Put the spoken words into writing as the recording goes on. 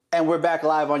And we're back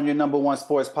live on your number one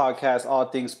sports podcast, All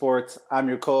Things Sports. I'm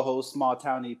your co-host, Small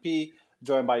Town EP,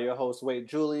 joined by your host, Wade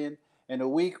Julian. In a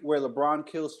week where LeBron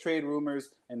kills trade rumors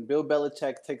and Bill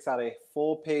Belichick takes out a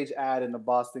full-page ad in the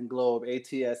Boston Globe,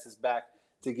 ATS is back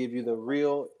to give you the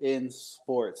real in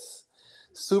sports.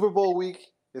 Super Bowl week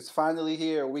is finally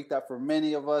here, a week that for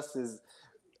many of us is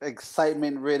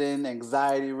excitement-ridden,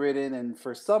 anxiety-ridden, and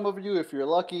for some of you, if you're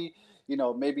lucky,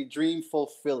 maybe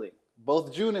dream-fulfilling.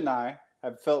 Both June and I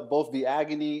have felt both the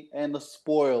agony and the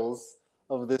spoils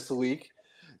of this week.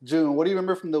 June, what do you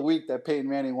remember from the week that Peyton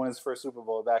Manning won his first Super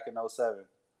Bowl back in 07?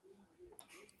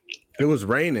 It was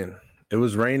raining. It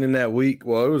was raining that week.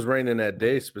 Well, it was raining that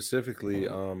day specifically.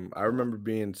 I remember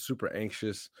being super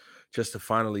anxious just to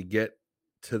finally get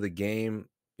to the game.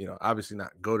 Obviously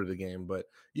not go to the game, but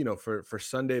for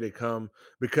Sunday to come,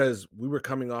 because we were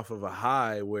coming off of a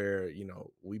high where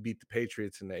we beat the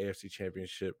Patriots in the AFC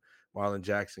Championship. Marlon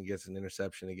Jackson gets an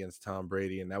interception against Tom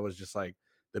Brady, and that was just like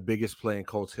the biggest play in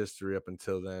Colts history up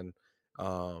until then.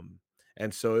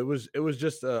 And so it was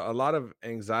just a lot of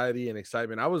anxiety and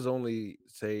excitement. I was only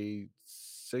say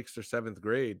sixth or seventh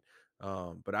grade,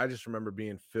 but I just remember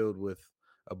being filled with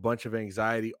a bunch of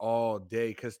anxiety all day.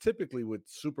 Because typically with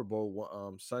Super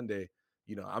Bowl Sunday,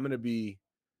 I'm gonna be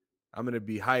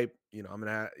hype. I'm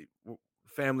gonna have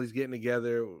families getting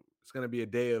together. It's gonna be a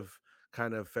day of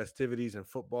kind of festivities and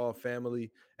football,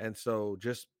 family, and so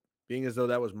just being as though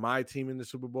that was my team in the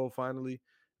Super Bowl finally,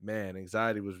 man,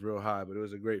 anxiety was real high, but it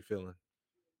was a great feeling.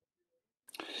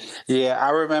 Yeah, I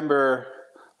remember,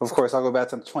 of course, I'll go back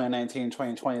to 2019,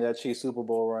 2020, that Chiefs Super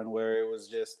Bowl run where it was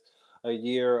just a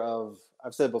year of,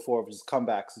 I've said before, just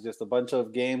comebacks, just a bunch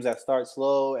of games that start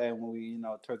slow. And when we,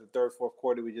 toward the third, fourth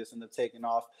quarter, we just end up taking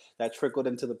off. That trickled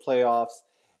into the playoffs.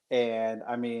 And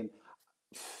I mean,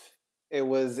 it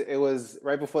was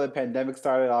right before the pandemic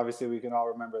started. Obviously, we can all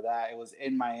remember that. It was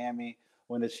in Miami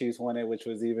when the Chiefs won it, which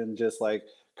was even just like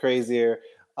crazier.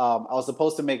 I was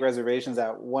supposed to make reservations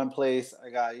at one place. I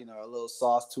got a little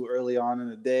sauce too early on in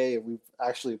the day, and we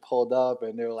actually pulled up,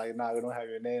 and they were like, "No, we don't have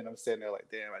your name." And I'm sitting there like,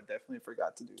 "Damn, I definitely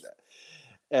forgot to do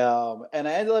that." And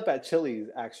I ended up at Chili's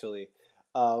actually.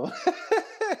 Um,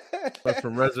 Went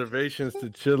from reservations to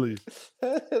Chili's.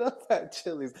 Up at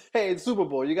Chili's. Hey, it's Super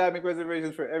Bowl. You gotta make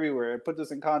reservations for everywhere. And put this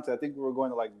in context. I think we were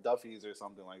going to like Duffy's or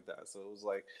something like that. So it was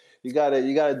like you gotta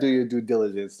do your due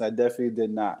diligence. I definitely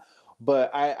did not.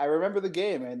 But I remember the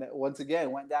game, and once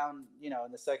again went down. In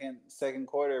the second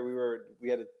quarter,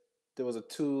 there was a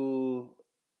two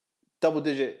double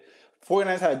digit.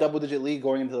 49ers had a double digit lead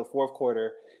going into the fourth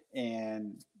quarter,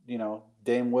 and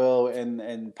Dame Will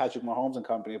and Patrick Mahomes and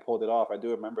company pulled it off. I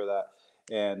do remember that.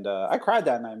 And I cried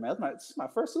that night, man. This is my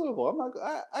first Super Bowl.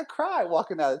 I cried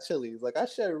walking out of Chili's. Like I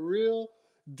shed real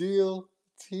deal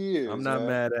I'm tears, not man.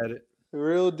 mad at it.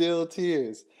 Real deal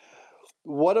tears.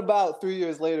 What about 3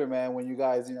 years later, man? When you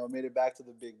guys, made it back to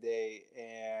the big day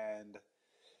and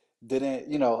didn't,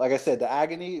 like I said, the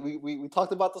agony. We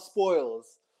talked about the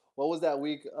spoils. What was that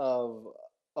week of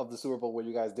the Super Bowl where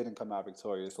you guys didn't come out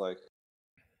victorious? Like,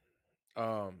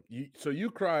 You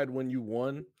cried when you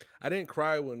won. I didn't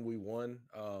cry when we won.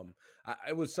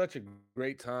 It was such a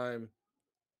great time.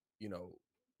 You know,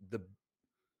 the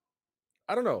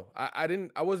I don't know. I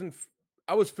didn't. I wasn't.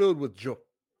 I was filled with joy.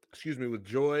 Excuse me, with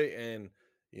joy, and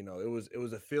it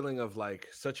was a feeling of like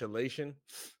such elation.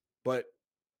 But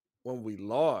when we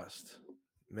lost,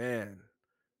 man,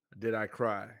 did I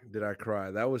cry? Did I cry?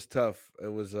 That was tough.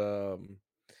 It was a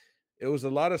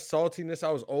lot of saltiness.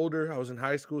 I was older. I was in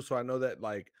high school, so I know that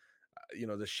like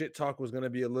the shit talk was going to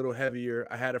be a little heavier.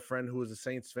 I had a friend who was a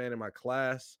Saints fan in my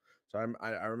class, so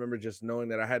I remember just knowing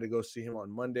that I had to go see him on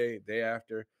Monday, day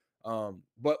after.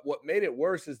 But what made it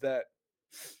worse is that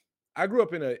I grew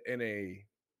up in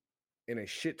a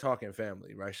shit talking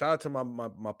family, right? Shout out to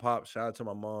my pops, shout out to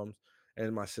my moms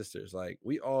and my sisters. Like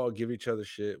we all give each other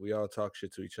shit. We all talk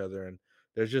shit to each other, and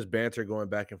there's just banter going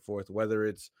back and forth. Whether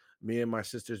it's me and my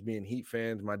sisters being Heat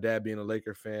fans, my dad being a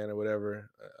Laker fan or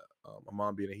whatever, my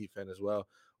mom being a Heat fan as well,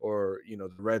 or the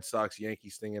Red Sox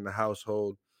Yankees thing in the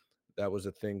household. That was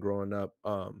a thing growing up.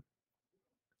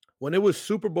 When it was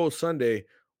Super Bowl Sunday,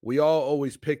 we all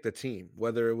always picked a team,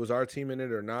 whether it was our team in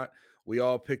it or not. We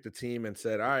all picked a team and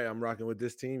said, "All right, I'm rocking with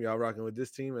this team. Y'all rocking with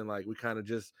this team," and like we kind of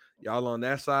just y'all on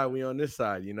that side, we on this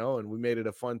side, and we made it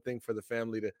a fun thing for the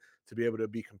family to be able to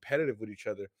be competitive with each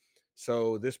other.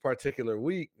 So this particular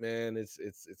week, man, it's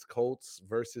Colts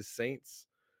versus Saints.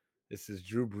 This is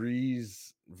Drew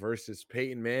Brees versus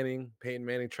Peyton Manning. Peyton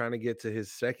Manning trying to get to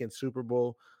his second Super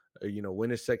Bowl, win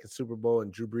his second Super Bowl,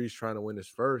 and Drew Brees trying to win his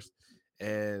first.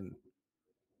 And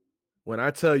when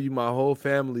I tell you my whole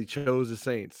family chose the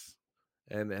Saints,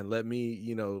 and let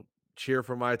me, cheer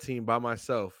for my team by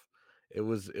myself. It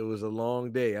was a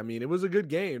long day. I mean, it was a good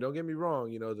game. Don't get me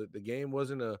wrong. The game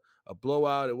wasn't a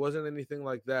blowout. It wasn't anything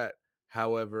like that.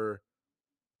 However,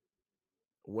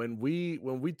 when we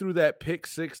threw that pick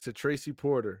six to Tracy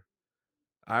Porter,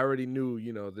 I already knew,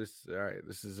 this all right,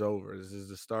 this is over. This is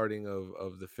the starting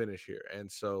of the finish here.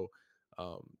 And so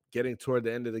getting toward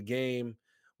the end of the game,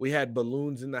 we had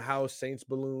balloons in the house, Saints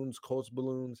balloons, Colts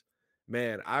balloons.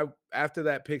 Man, I after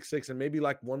that pick six and maybe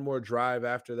like one more drive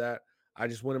after that, I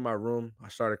just went in my room. I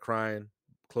started crying,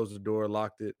 closed the door,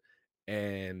 locked it,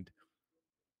 and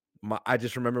I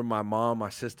just remember my mom, my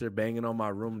sister banging on my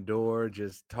room door,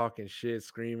 just talking shit,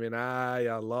 screaming,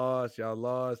 y'all lost, y'all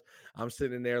lost. I'm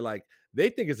sitting there like they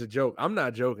think it's a joke. I'm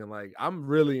not joking. Like, I'm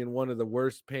really in one of the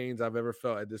worst pains I've ever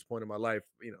felt at this point in my life.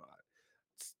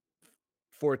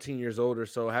 14 years old or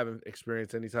so, haven't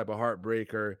experienced any type of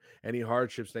heartbreak or any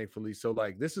hardships, thankfully. So,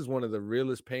 like, this is one of the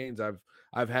realest pains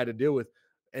I've had to deal with.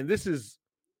 And this is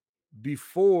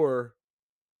before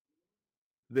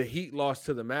the Heat lost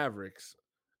to the Mavericks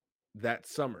that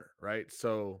summer, right?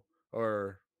 So,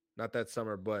 or not that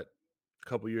summer, but a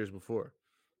couple years before.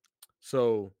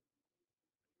 So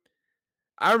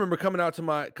I remember coming out to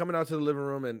the living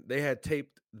room, and they had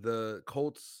taped the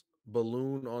Colts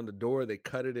balloon on the door. They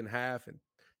cut it in half and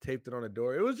taped it on the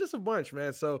door. It was just a bunch,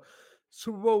 man. So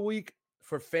Super Bowl week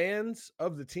for fans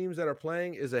of the teams that are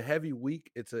playing is a heavy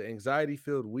week. It's an anxiety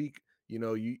filled week. You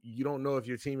don't know if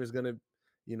your team is going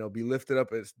to be lifted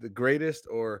up as the greatest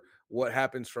or what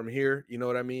happens from here. You know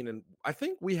what I mean? And I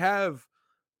think we have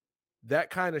that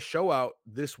kind of show out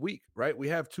this week, right? We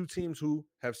have two teams who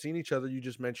have seen each other. You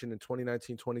just mentioned in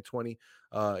 2019, 2020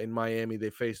 in Miami,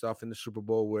 they faced off in the Super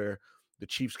Bowl where the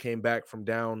Chiefs came back from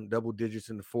down double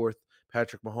digits in the fourth.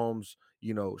 Patrick Mahomes,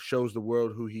 shows the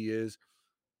world who he is.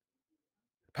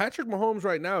 Patrick Mahomes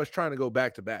right now is trying to go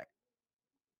back to back.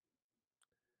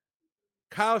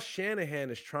 Kyle Shanahan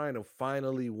is trying to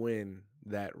finally win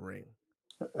that ring.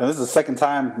 And this is the second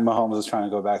time Mahomes is trying to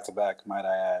go back to back, might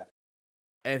I add.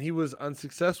 And he was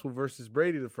unsuccessful versus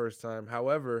Brady the first time.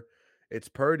 However, it's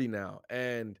Purdy now.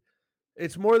 And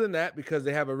it's more than that because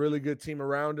they have a really good team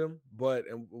around him,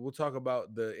 and we'll talk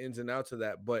about the ins and outs of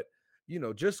that. But,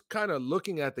 just kind of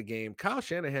looking at the game, Kyle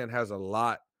Shanahan has a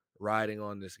lot riding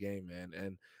on this game, man.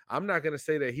 And I'm not going to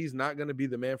say that he's not going to be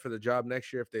the man for the job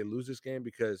next year if they lose this game,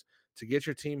 because to get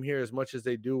your team here as much as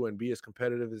they do and be as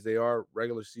competitive as they are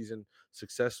regular season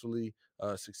success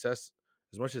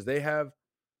as much as they have,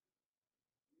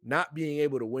 not being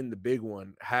able to win the big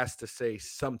one has to say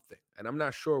something. And I'm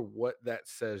not sure what that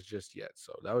says just yet.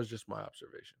 So that was just my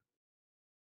observation.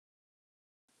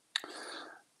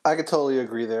 I could totally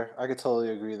agree there.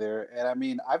 And I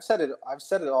mean, I've said it. I've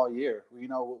said it all year.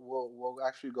 We'll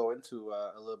actually go into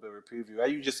a little bit of a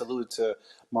preview. You just alluded to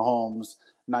Mahomes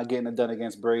not getting it done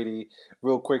against Brady.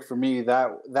 Real quick for me,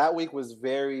 that week was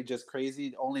very just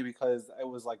crazy. Only because it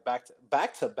was like back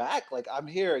to back. Like, I'm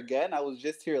here again. I was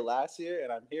just here last year,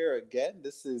 and I'm here again.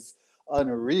 This is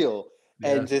unreal. Yeah.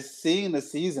 And just seeing the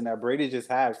season that Brady just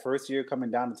had, first year coming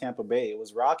down to Tampa Bay, it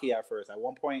was rocky at first. At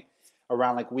one point,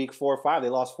 around like week 4 or 5, they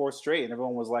lost four straight, and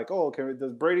everyone was like, "Oh,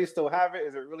 does Brady still have it?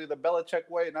 Is it really the Belichick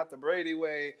way, not the Brady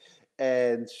way?"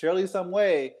 And surely, some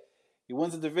way, he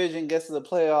wins the division, gets to the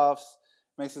playoffs,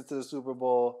 makes it to the Super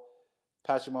Bowl.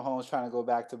 Patrick Mahomes trying to go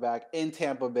back to back in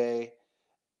Tampa Bay.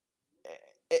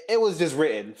 It was just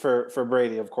written for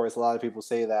Brady. Of course, a lot of people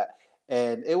say that,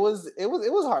 and it was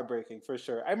heartbreaking for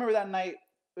sure. I remember that night.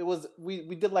 It was we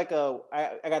did like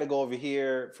I got to go over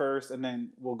here first, and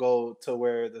then we'll go to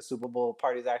where the Super Bowl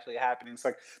party is actually happening. It's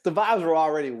like the vibes were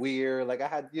already weird. Like, I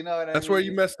had, you know what I That's where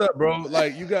you mean? messed up, bro.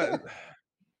 Like, you got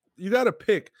to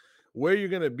pick where you're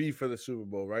going to be for the Super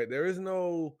Bowl, right? There is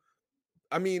no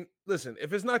I mean, listen,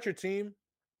 if it's not your team,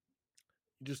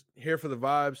 just here for the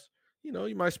vibes.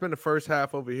 You might spend the first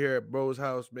half over here at bro's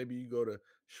house. Maybe you go to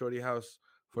shorty house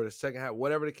for the second half,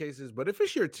 whatever the case is. But if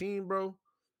it's your team, bro,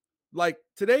 like,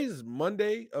 today's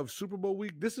Monday of Super Bowl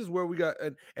week. This is where we got,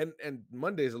 and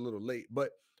Monday is a little late, but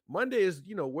Monday is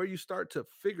where you start to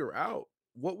figure out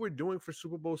what we're doing for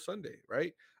Super Bowl Sunday,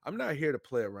 right? I'm not here to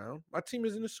play around. My team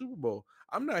is in the Super Bowl.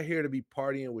 I'm not here to be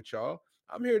partying with y'all.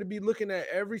 I'm here to be looking at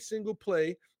every single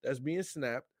play that's being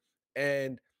snapped.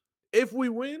 And if we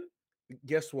win,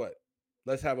 guess what?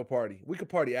 Let's have a party. We could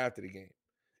party after the game.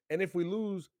 And if we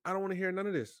lose, I don't want to hear none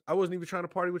of this. I wasn't even trying to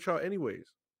party with y'all anyways.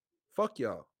 Fuck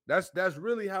y'all. That's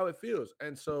really how it feels.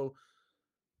 And so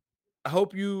I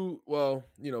hope being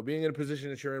in a position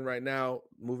that you're in right now,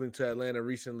 moving to Atlanta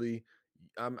recently,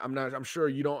 I'm sure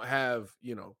you don't have,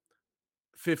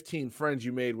 15 friends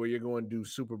you made where you're going to do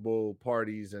Super Bowl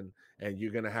parties and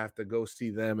you're going to have to go see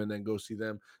them and then go see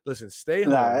them. Listen, stay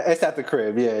Nah, home. it's at the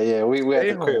crib. Yeah. We at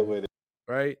Stay the crib home, with it.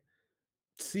 right?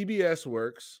 CBS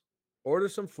works. Order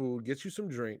some food, get you some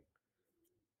drink,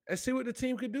 and see what the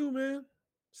team could do, man.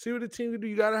 See what the team could do.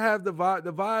 You got to have the vibe.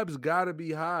 The vibes got to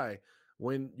be high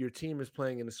when your team is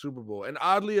playing in the Super Bowl. And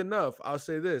oddly enough, I'll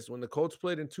say this: when the Colts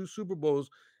played in 2 Super Bowls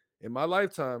in my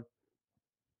lifetime,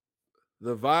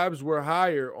 the vibes were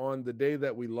higher on the day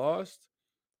that we lost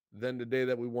than the day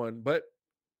that we won. But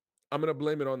I'm gonna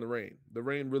blame it on the rain. The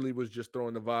rain really was just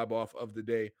throwing the vibe off of the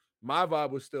day. My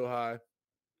vibe was still high.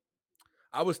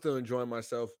 I was still enjoying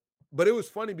myself, but it was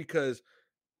funny because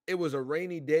it was a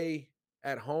rainy day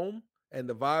at home and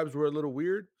the vibes were a little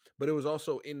weird, but it was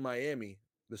also in Miami,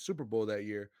 the Super Bowl that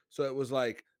year. So it was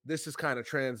like this is kind of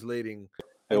translating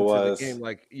It into the was. game.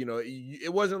 Like,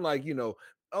 it wasn't like,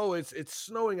 oh, it's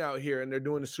snowing out here and they're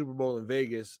doing the Super Bowl in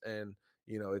Vegas and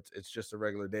it's just a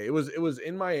regular day. It was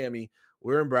in Miami.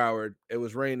 We're in Broward. It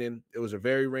was raining. It was a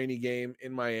very rainy game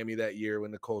in Miami that year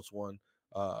when the Colts won.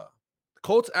 The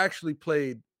Colts actually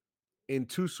played in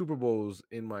 2 Super Bowls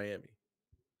in Miami.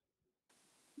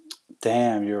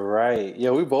 Damn, you're right.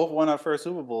 Yeah, we both won our first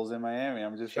Super Bowls in Miami.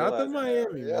 I'm just Shout out to realizing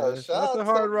that. Miami, Yeah, man. Shout out shout to out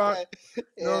Hard to Rock. You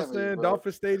know what I'm Miami, saying? bro.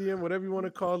 Dolphin Stadium, whatever you want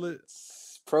to call it.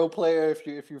 Pro player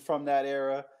if you're from that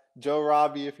era. Joe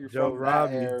Robbie if you're Joe from that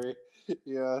Robbie. area.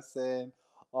 You know what I'm saying?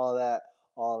 All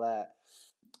that.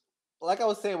 Like I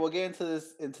was saying, we'll get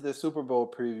into the Super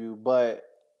Bowl preview, but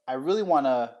I really want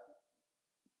to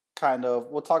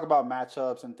we'll talk about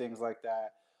matchups and things like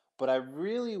that. But I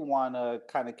really want to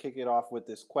kind of kick it off with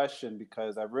this question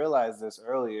because I realized this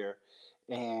earlier.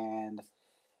 And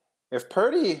if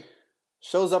Purdy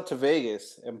shows up to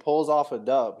Vegas and pulls off a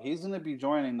dub, he's going to be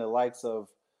joining the likes of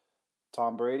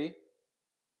Tom Brady,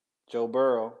 Joe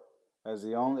Burrow, as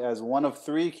one of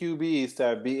 3 QBs to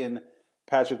have beaten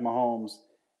Patrick Mahomes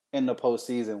in the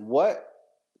postseason. What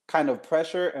kind of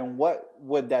pressure and what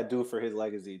would that do for his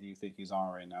legacy do you think he's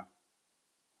on right now?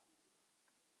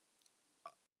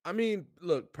 I mean,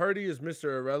 look, Purdy is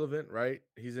Mr. Irrelevant, right?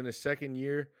 He's in his second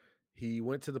year. He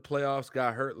went to the playoffs,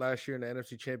 got hurt last year in the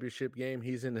NFC Championship game.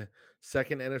 He's in the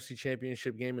second NFC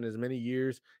Championship game in as many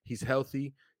years. He's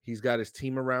healthy. He's got his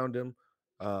team around him.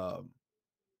 Um,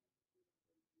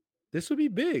 This would be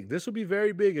big. This would be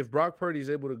very big if Brock Purdy is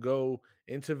able to go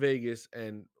into Vegas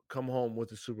and come home with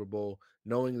the Super Bowl,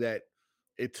 knowing that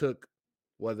it took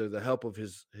whether the help of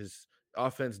his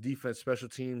offense, defense, special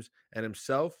teams, and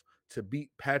himself to beat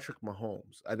Patrick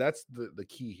Mahomes. That's the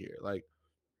key here. Like,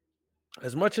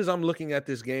 as much as I'm looking at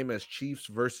this game as Chiefs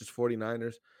versus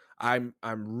 49ers, I'm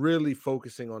really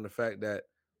focusing on the fact that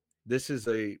this is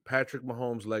a Patrick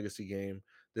Mahomes legacy game.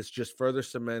 This just further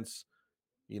cements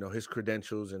his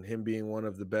credentials and him being one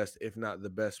of the best, if not the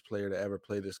best player to ever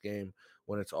play this game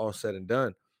when it's all said and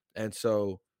done. And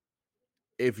so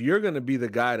if you're going to be the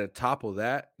guy to topple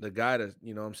that, the guy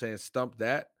to, stump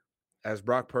that as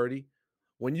Brock Purdy,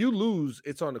 when you lose,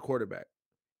 it's on the quarterback.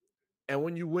 And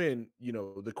when you win,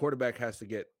 the quarterback has to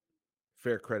get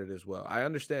fair credit as well. I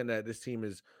understand that this team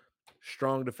is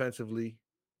strong defensively.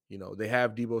 They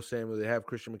have Deebo Samuel, they have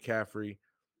Christian McCaffrey,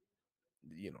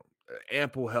 you know,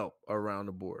 ample help around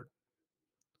the board.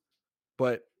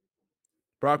 But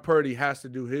Brock Purdy has to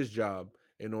do his job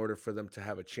in order for them to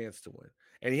have a chance to win.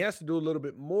 And he has to do a little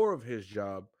bit more of his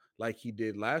job like he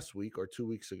did last week or 2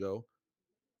 weeks ago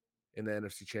in the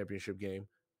NFC Championship game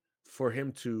for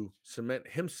him to cement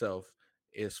himself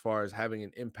as far as having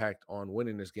an impact on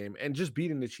winning this game and just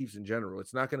beating the Chiefs in general.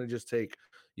 It's not going to just take,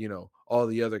 all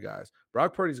the other guys.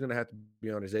 Brock Purdy's going to have to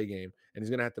be on his A game, and he's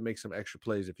going to have to make some extra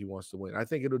plays if he wants to win. I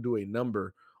think it'll do a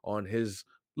number on his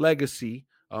legacy.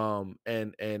 And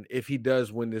if he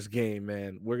does win this game,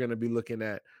 man, we're going to be looking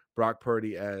at Brock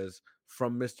Purdy as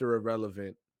from Mr.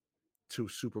 Irrelevant to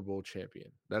Super Bowl champion.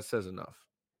 That says enough.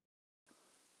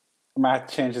 I might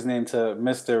change his name to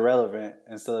Mr. Relevant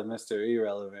instead of Mr.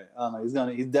 Irrelevant. I don't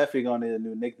know. He's definitely gonna need a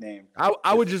new nickname.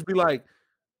 I would just be like,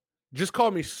 just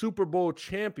call me Super Bowl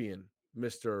champion,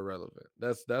 Mr. Irrelevant.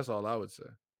 That's all I would say.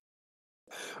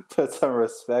 Put some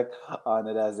respect on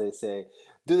it, as they say.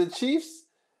 Do the Chiefs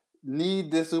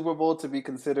need this Super Bowl to be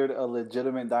considered a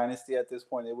legitimate dynasty at this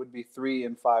point? It would be 3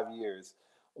 in 5 years.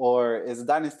 Or is the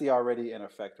dynasty already in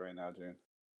effect right now, June?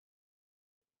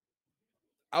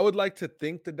 I would like to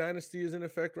think the dynasty is in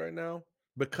effect right now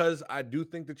because I do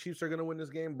think the Chiefs are going to win this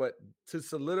game. But to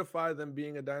solidify them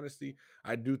being a dynasty,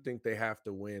 I do think they have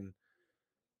to win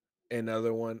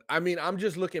another one. I mean, I'm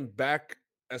just looking back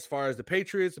as far as the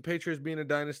Patriots being a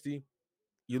dynasty.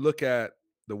 You look at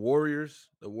the Warriors.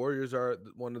 The Warriors are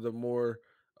one of the more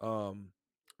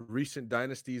recent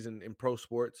dynasties in pro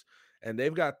sports, and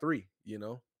they've got three. You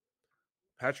know,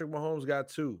 Patrick Mahomes got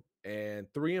two,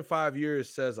 and 3 in 5 years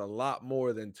says a lot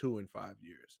more than 2 in 5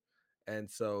 years. And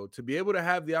so to be able to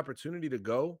have the opportunity to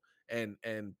go and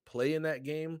play in that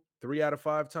game 3 out of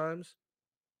 5 times,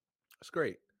 that's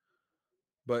great.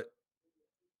 But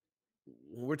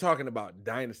when we're talking about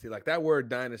dynasty, like that word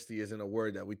dynasty isn't a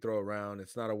word that we throw around.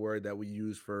 It's not a word that we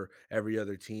use for every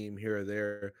other team here or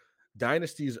there.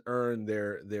 Dynasties earn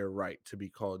their right to be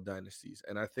called dynasties.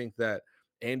 And I think that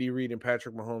Andy Reid and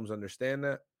Patrick Mahomes understand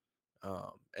that.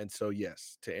 And so,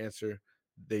 yes, to answer,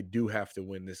 they do have to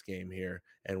win this game here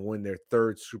and win their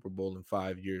third Super Bowl in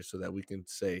 5 years so that we can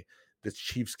say the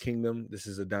Chiefs Kingdom, this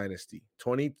is a dynasty.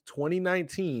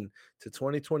 2019 to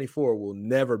 2024 will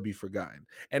never be forgotten.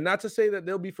 And not to say that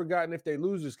they'll be forgotten if they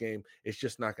lose this game, it's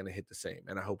just not going to hit the same.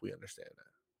 And I hope we understand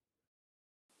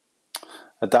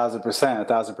that. 1,000%,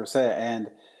 1,000%. And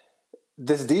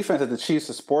this defense that the Chiefs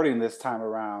are sporting this time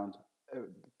around,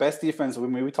 best defense.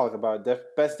 We talked about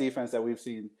best defense that we've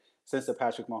seen since the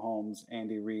Patrick Mahomes,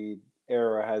 Andy Reid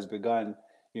era has begun.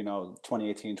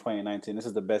 2018, 2019. This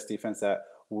is the best defense that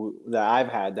I've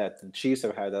had, that the Chiefs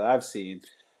have had, that I've seen.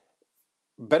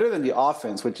 Better than the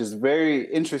offense, which is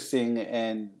very interesting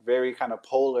and very kind of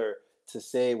polar to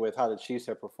say with how the Chiefs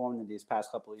have performed in these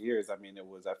past couple of years. I mean, it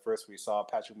was at first we saw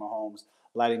Patrick Mahomes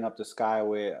lighting up the sky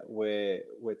with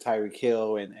Tyreek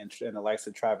Hill and the likes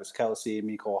of Travis Kelce,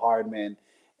 Mecole Hardman,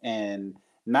 and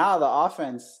now the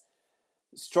offense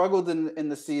struggled in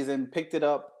the season, picked it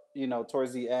up,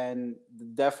 towards the end.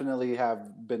 Definitely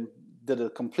did a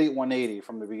complete 180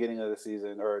 from the beginning of the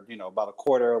season, or about a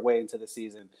quarter away into the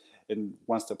season. And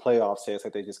once the playoffs hit, it's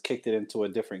like they just kicked it into a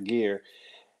different gear.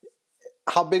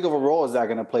 How big of a role is that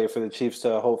going to play for the Chiefs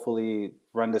to hopefully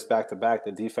run this back to back?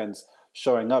 The defense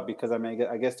showing up, because I mean,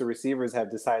 I guess the receivers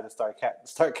have decided to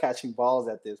start catching balls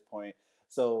at this point.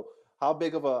 So how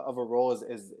big of a role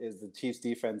is the Chiefs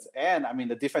defense, and I mean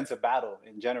the defensive battle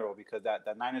in general, because that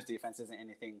Niners defense isn't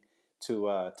anything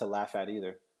to laugh at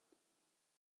either.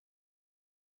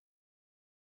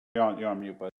 You're on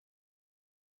mute, but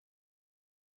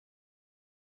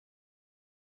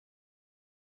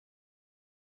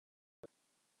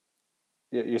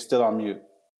you're still on mute.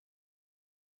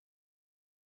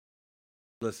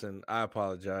 Listen, I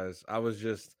apologize. I was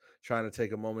just trying to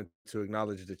take a moment to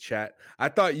acknowledge the chat. I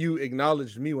thought you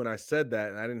acknowledged me when I said that,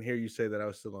 and I didn't hear you say that I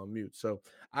was still on mute. So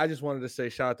I just wanted to say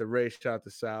shout out to Ray, shout out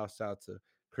to Sal, shout out to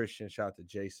Christian, shout out to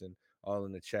Jason, all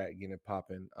in the chat getting it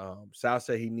popping. Sal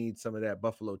said he needs some of that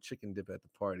buffalo chicken dip at the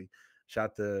party. Shout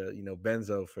out to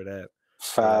Benzo for that.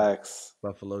 Facts.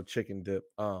 Buffalo chicken dip.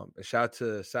 And shout out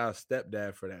to Sal's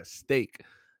stepdad for that steak.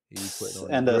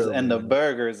 And the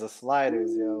burgers, the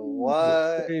sliders, yo.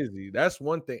 What? Crazy. That's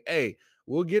one thing. Hey,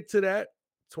 we'll get to that.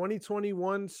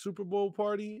 2021 Super Bowl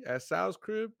party at Sal's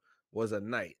crib was a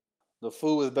night. The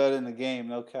food was better than the game,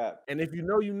 no cap. And if you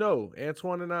know, you know.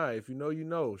 Antoine and I, if you know, you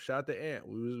know. Shout out to Ant.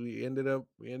 We ended up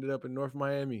in North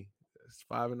Miami. It's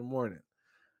 5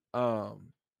 a.m.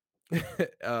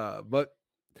 But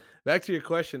back to your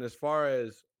question, as far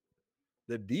as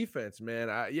the defense, man,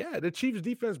 the Chiefs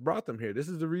defense brought them here. This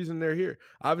is the reason they're here.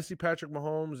 Obviously, Patrick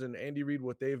Mahomes and Andy Reid,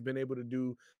 what they've been able to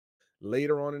do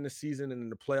later on in the season and in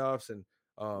the playoffs, and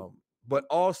but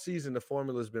all season the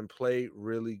formula has been play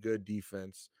really good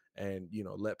defense and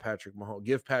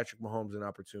give Patrick Mahomes an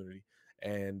opportunity,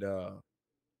 and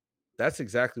that's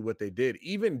exactly what they did,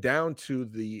 even down to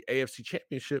the AFC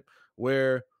Championship,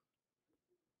 where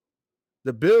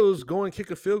the Bills go and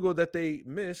kick a field goal that they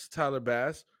missed. Tyler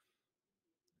Bass.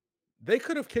 They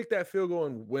could have kicked that field goal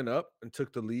and went up and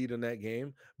took the lead in that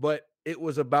game, but it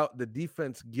was about the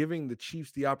defense giving the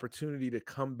Chiefs the opportunity to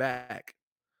come back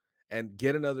and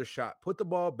get another shot, put the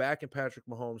ball back in Patrick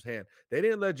Mahomes' hand. They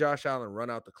didn't let Josh Allen run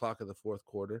out the clock of the fourth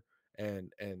quarter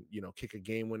and kick a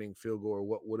game-winning field goal, or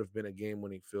what would have been a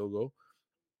game-winning field goal.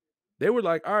 They were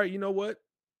like, all right, you know what?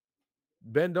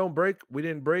 Ben, don't break. We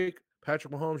didn't break.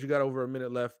 Patrick Mahomes, you got over a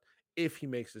minute left if he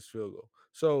makes this field goal.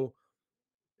 So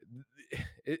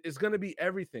it's going to be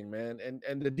everything, man.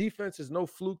 And the defense is no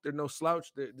fluke. They're no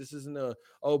slouch. This isn't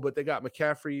but they got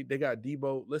McCaffrey, they got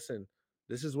Debo. Listen,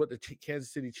 this is what the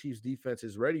Kansas City Chiefs defense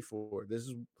is ready for. This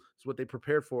is what they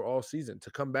prepared for all season,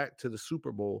 to come back to the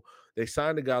Super Bowl. They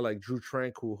signed a guy like Drew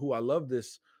Tranquil, who I love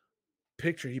this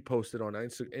picture he posted on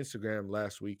Instagram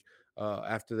last week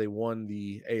after they won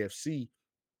the AFC.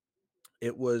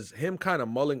 It was him kind of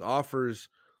mulling offers,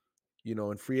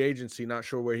 in free agency, not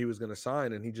sure where he was going to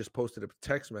sign. And he just posted a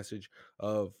text message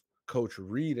of Coach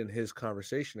Reid and his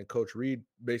conversation. And Coach Reid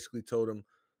basically told him,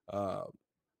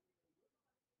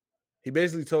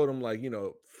 like,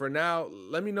 for now,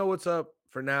 let me know what's up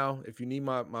for now, if you need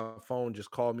my phone,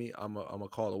 just call me. I'm a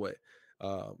call away,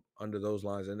 under those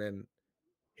lines. And then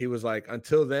he was like,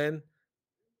 until then,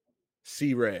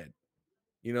 see red.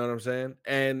 You know what I'm saying?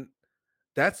 And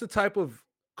that's the type of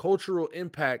cultural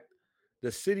impact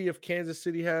the city of Kansas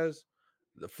City has,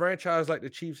 the franchise like the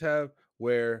Chiefs have,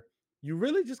 where you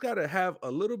really just got to have a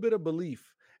little bit of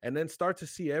belief and then start to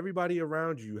see everybody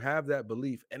around you have that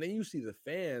belief. And then you see the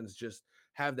fans just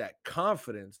have that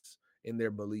confidence in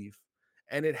their belief.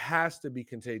 And it has to be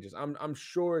contagious. I'm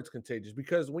sure it's contagious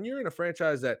because when you're in a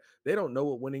franchise that they don't know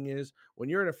what winning is, when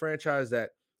you're in a franchise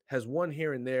that has won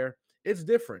here and there, it's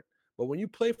different. But when you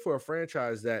play for a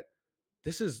franchise that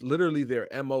this is literally their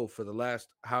MO for the last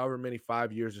however many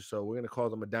 5 years or so. We're going to call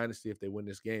them a dynasty if they win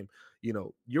this game. You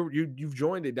know, you've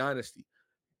joined a dynasty.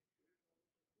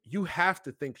 You have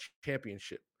to think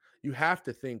championship. You have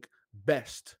to think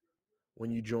best when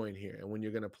you join here and when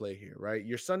you're going to play here, right?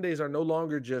 Your Sundays are no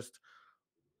longer just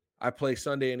I play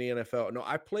Sunday in the NFL. No,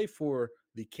 I play for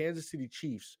the Kansas City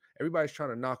Chiefs. Everybody's trying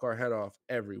to knock our head off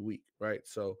every week, right?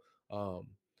 So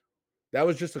that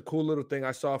was just a cool little thing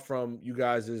I saw from you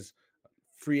guys'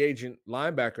 free agent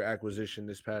linebacker acquisition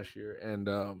this past year.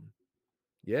 And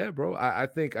yeah, bro, I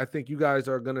think you guys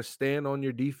are gonna stand on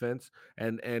your defense,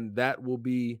 and that will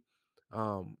be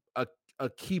a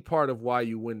key part of why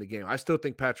you win the game. I still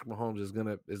think Patrick Mahomes is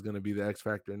gonna be the X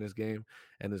factor in this game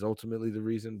and is ultimately the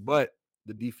reason, but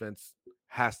the defense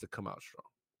has to come out strong.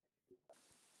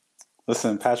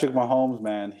 Listen, Patrick Mahomes,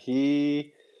 man, he's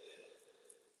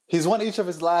won each of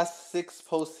his last 6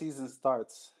 postseason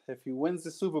starts. If he wins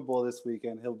the Super Bowl this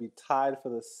weekend, he'll be tied for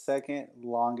the second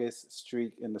longest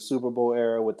streak in the Super Bowl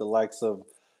era with the likes of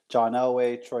John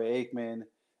Elway, Troy Aikman,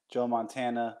 Joe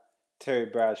Montana, Terry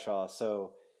Bradshaw.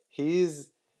 So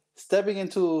he's stepping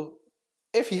into,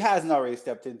 if he hasn't already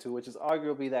stepped into, which is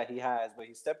arguably that he has, but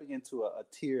he's stepping into a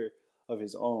tier of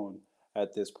his own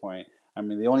at this point. I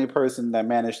mean, the only person that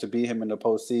managed to beat him in the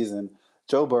postseason,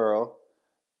 Joe Burrow,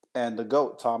 and the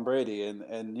GOAT, Tom Brady.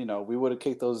 And you know, we would have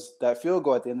kicked that field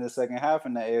goal at the end of the second half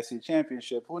in the AFC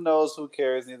Championship. Who knows? Who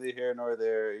cares? Neither here nor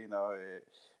there. You know,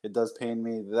 it does pain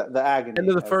me. The End of agony,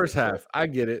 the as they first say. half. I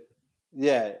get it.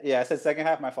 Yeah. I said second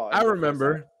half, my fault. I End of the first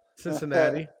remember half.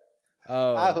 Cincinnati.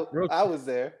 Real I was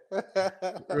there.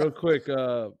 real quick,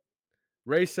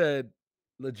 Ray said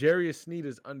L'Jarius Sneed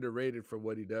is underrated for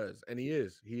what he does, and he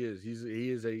is. He is.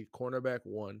 He is a cornerback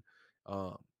one.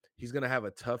 Um, he's gonna have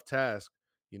a tough task,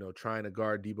 you know, trying to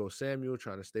guard Debo Samuel,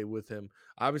 trying to stay with him.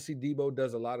 Obviously, Debo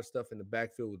does a lot of stuff in the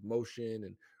backfield with motion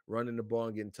and running the ball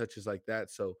and getting touches like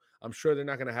that. So I'm sure they're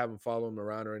not gonna have him follow him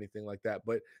around or anything like that.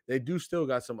 But they do still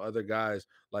got some other guys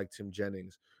like Tim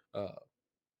Jennings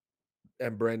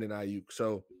and Brandon Ayuk.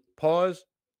 So pause.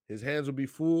 His hands will be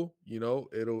full. You know,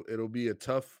 it'll be a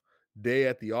tough day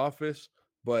at the office,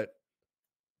 but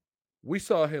we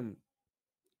saw him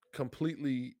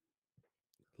completely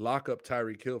lock up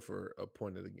Tyreek Hill for a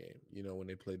point of the game, you know, when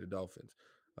they played the Dolphins.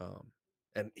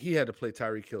 And he had to play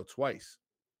Tyreek Hill twice.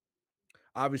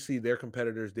 Obviously, their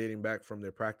competitors dating back from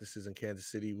their practices in Kansas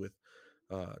City with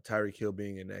Tyreek Hill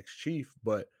being an ex-Chief,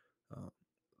 but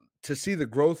to see the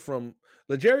growth from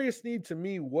L'Jarius Sneed to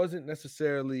me wasn't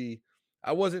necessarily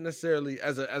I wasn't necessarily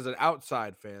as an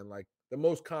outside fan like the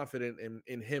most confident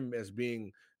in him as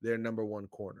being their number one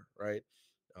corner, right?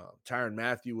 Tyrann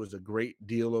Mathieu was a great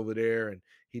deal over there, and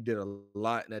he did a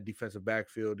lot in that defensive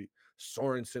backfield.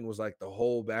 Sorensen was like the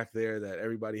hole back there that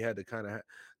everybody had to kind of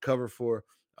cover for.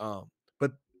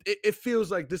 But it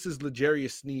feels like this is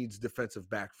L'Jarius Sneed's defensive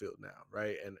backfield now,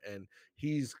 right? And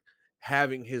he's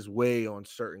having his way on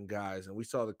certain guys. And we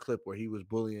saw the clip where he was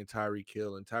bullying Tyreek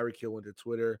Hill, and Tyreek Hill went to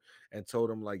Twitter and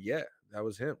told him, like, yeah, that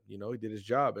was him. You know, he did his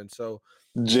job. And so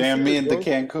Jam me into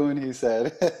Cancun, he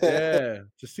said. yeah,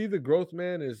 to see the growth,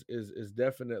 man, is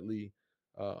definitely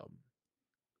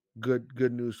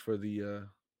good news for the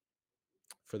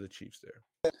Chiefs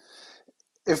there.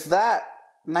 If that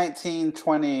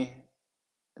 1920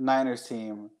 Niners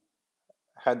team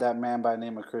had that man by the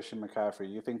name of Christian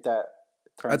McCaffrey, you think that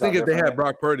turns I think out if they had different?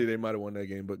 Brock Purdy, they might have won that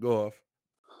game, but go off.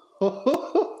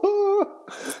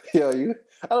 Yo, I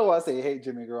don't want to say hate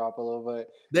Jimmy Garoppolo, but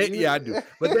I do.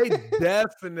 But they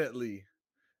definitely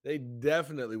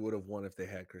would have won if they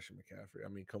had Christian McCaffrey. I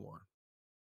mean, come on.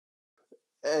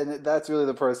 And that's really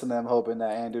the person that I'm hoping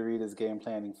that Andy Reid is game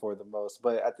planning for the most.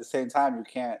 But at the same time, you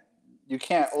can't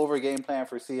over game plan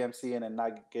for CMC and then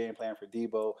not game plan for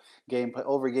Debo.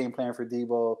 Over game plan for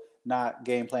Debo, not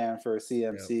game plan for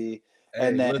CMC. Yep. And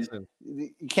Hey, then listen. You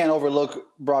can't overlook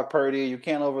Brock Purdy. You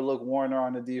can't overlook Warner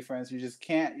on the defense. You just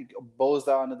can't.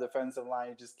 Boza on the defensive line.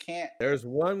 You just can't. There's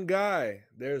one guy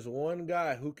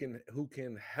who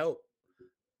can help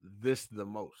this the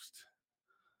most.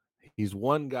 He's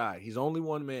one guy. He's only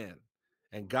one man.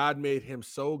 And God made him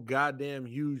so goddamn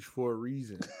huge for a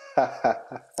reason.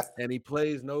 And he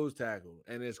plays nose tackle,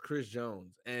 and it's Chris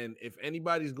Jones. And if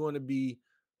anybody's going to be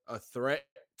a threat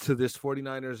to this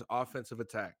 49ers offensive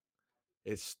attack,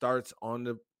 it starts on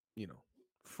the,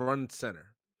 front center.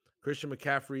 Christian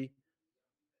McCaffrey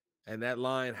and that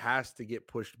line has to get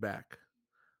pushed back.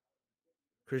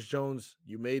 Chris Jones,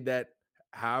 you made that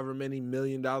however many $1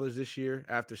 million this year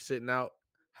after sitting out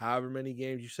however many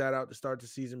games you sat out to start the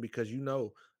season because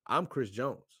I'm Chris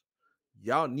Jones.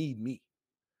 Y'all need me,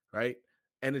 right?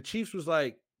 And the Chiefs was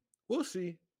like, we'll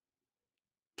see.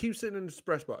 Keep sitting in the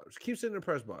press box. Keep sitting in the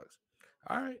press box.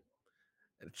 All right.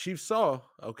 And the Chiefs saw,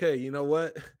 okay, you know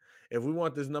what? If we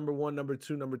want this number 1, number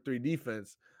 2, number 3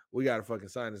 defense, we got to fucking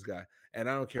sign this guy. And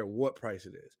I don't care what price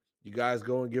it is. You guys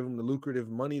go and give him the lucrative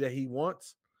money that he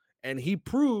wants. And he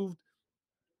proved,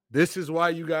 this is why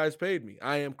you guys paid me.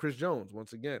 I am Chris Jones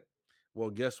once again. Well,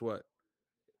 guess what?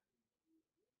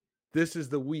 This is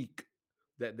the week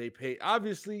that they paid.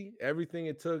 Obviously, everything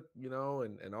it took,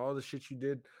 and all the shit you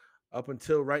did up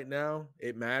until right now,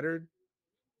 it mattered.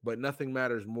 But nothing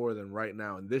matters more than right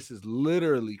now. And this is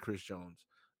literally, Chris Jones,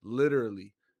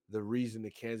 literally the reason the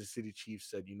Kansas City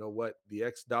Chiefs said, you know what, the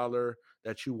X dollar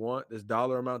that you want, this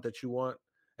dollar amount that you want,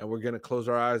 and we're going to close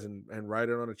our eyes and write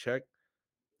it on a check.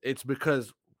 It's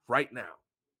because right now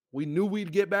we knew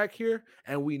we'd get back here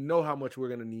and we know how much we're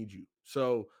going to need you.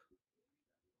 So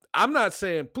I'm not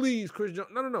saying, please, Chris Jones.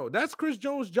 No. That's Chris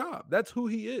Jones' job. That's who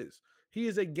he is. He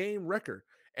is a game wrecker.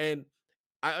 And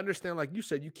I understand, like you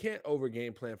said, you can't over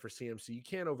game plan for CMC. You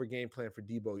can't over game plan for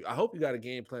Debo. I hope you got a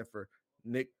game plan for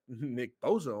Nick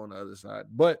Bosa on the other side.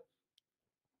 But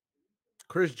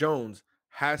Chris Jones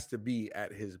has to be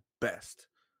at his best.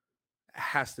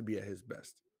 Has to be at his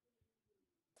best.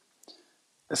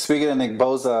 Speaking of Nick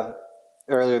Bosa,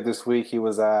 earlier this week he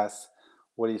was asked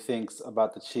what he thinks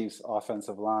about the Chiefs'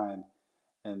 offensive line,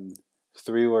 and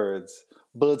 3 words: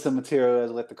 bulletin material, as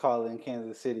we like to call it in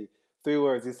Kansas City. 3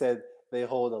 words. He said they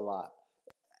hold a lot.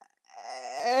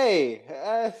 Hey,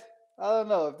 I don't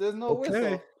know if there's no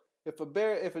whistle.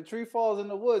 If a tree falls in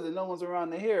the woods and no one's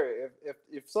around to hear it,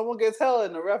 if someone gets held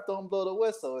and the ref don't blow the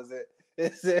whistle,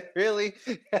 is it really?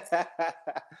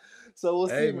 So we'll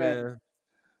see, man.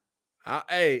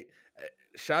 Hey,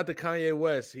 shout out to Kanye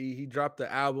West. He dropped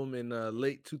the album in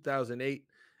late 2008,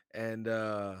 and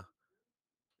the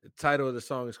title of the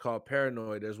song is called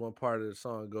Paranoid. There's one part of the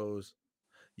song goes,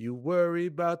 "You worry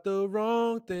about the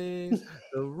wrong things,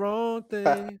 the wrong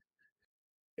things."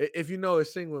 If you know it,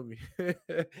 sing with me.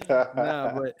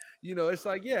 But it's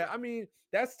like, yeah, I mean,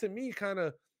 that's to me kind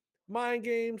of mind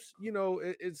games.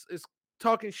 It's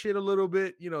talking shit a little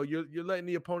bit. You're letting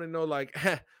the opponent know, like,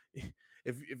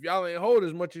 if y'all ain't hold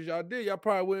as much as y'all did, y'all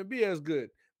probably wouldn't be as good.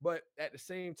 But at the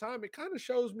same time, it kind of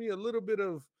shows me a little bit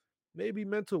of maybe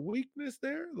mental weakness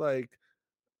there. Like,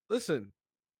 listen,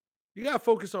 you got to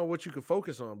focus on what you can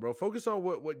focus on, bro. Focus on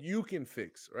what you can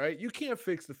fix, right? You can't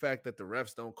fix the fact that the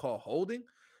refs don't call holding.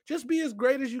 Just be as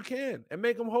great as you can and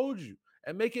make them hold you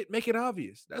and make it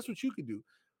obvious. That's what you can do.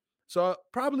 So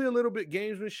probably a little bit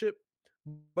gamesmanship,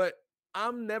 but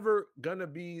I'm never going to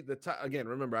be the type. Again,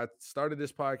 remember, I started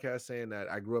this podcast saying that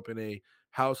I grew up in a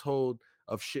household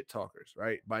of shit talkers,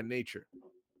 right? By nature,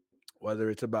 whether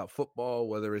it's about football,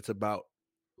 whether it's about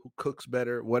who cooks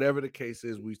better, whatever the case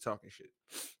is, we talking shit.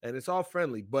 And it's all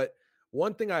friendly. But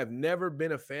one thing I've never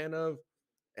been a fan of,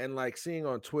 and like seeing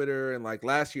on Twitter, and like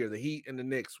last year, the Heat and the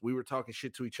Knicks, we were talking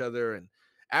shit to each other. And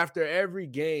after every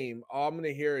game, I'm going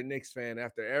to hear a Knicks fan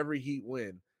after every Heat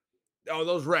win, oh,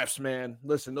 those refs, man.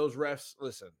 Listen, those refs,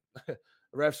 listen.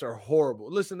 Refs are horrible.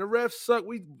 Listen, the refs suck.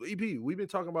 We've been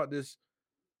talking about this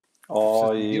all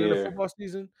since the beginning of year. football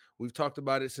season. We've talked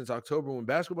about it since October when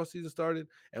basketball season started.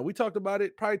 And we talked about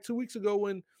it probably 2 weeks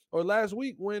ago or last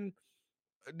week when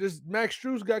this Max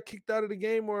Strus got kicked out of the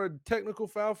game or a technical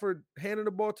foul for handing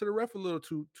the ball to the ref a little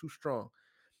too strong.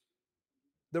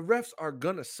 The refs are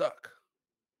gonna suck.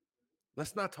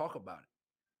 Let's not talk about it.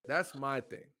 That's my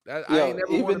thing. I ain't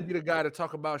never want to be the guy to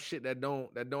talk about shit that don't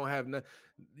have nothing.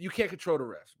 You can't control the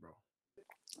refs, bro.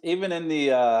 Even in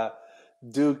the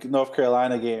Duke North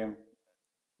Carolina game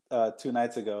 2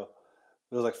 nights ago,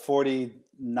 there was like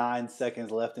 49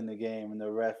 seconds left in the game, and the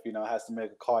ref, has to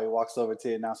make a call. He walks over to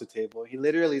the announcer table. He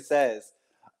literally says,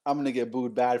 "I'm gonna get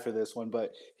booed bad for this one,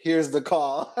 but here's the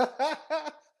call."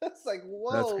 It's like,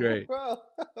 whoa, that's great, bro.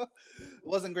 It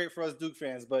wasn't great for us Duke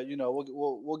fans, but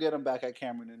we'll get them back at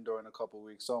Cameron Indoor in a couple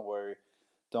weeks. Don't worry.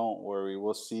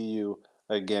 We'll see you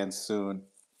again soon.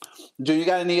 Do you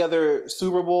got any other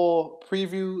Super Bowl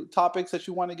preview topics that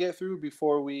you want to get through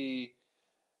before we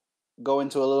go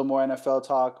into a little more NFL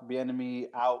talk? Bieniemy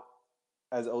out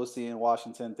as OC in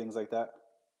Washington, things like that.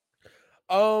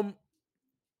 Um,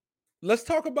 let's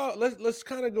talk about let's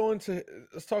kind of go into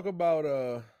let's talk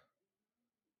about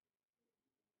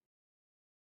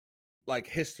like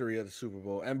history of the Super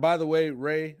Bowl. And by the way,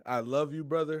 Ray, I love you,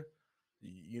 brother.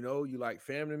 You know, you like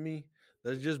family to me.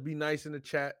 Let's just be nice in the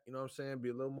chat. You know what I'm saying? Be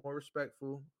a little more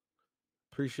respectful.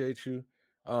 Appreciate you.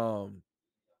 Um,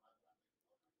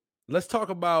 let's talk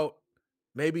about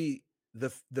maybe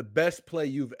the best play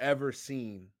you've ever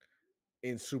seen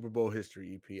in Super Bowl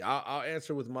history. EP. I'll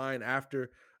answer with mine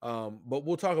after. But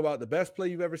we'll talk about the best play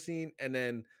you've ever seen, and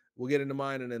then we'll get into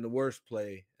mine, and then the worst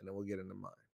play, and then we'll get into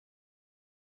mine.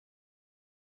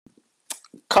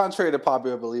 Contrary to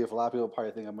popular belief, a lot of people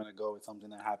probably think I'm going to go with something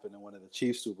that happened in one of the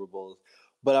Chiefs Super Bowls,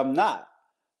 but I'm not.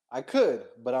 I could,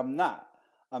 but I'm not.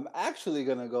 I'm actually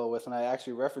going to go with, and I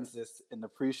actually referenced this in the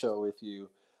pre-show with you.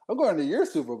 I'm going to your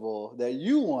Super Bowl that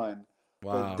you won.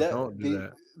 Wow, don't do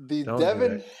that. The Don't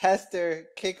Devin do that. Hester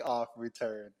kickoff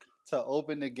return to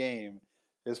open the game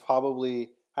is probably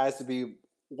has to be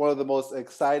one of the most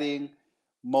exciting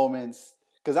moments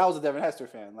because I was a Devin Hester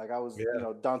fan. Like I was,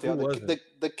 Dante.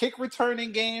 The kick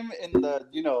returning game in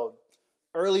the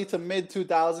early to mid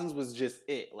 2000s was just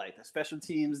it. Like the special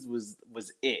teams was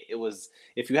it. It was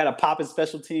if you had a popping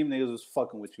special team, they was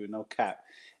fucking with you, no cap.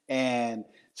 And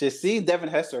just seeing Devin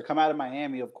Hester come out of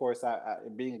Miami, of course,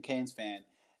 being a Canes fan,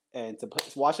 and to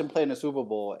watch him play in the Super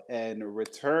Bowl and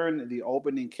return the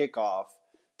opening kickoff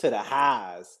to the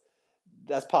Haas,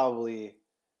 that's probably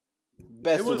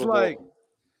best. It was Super like Bowl.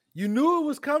 You knew it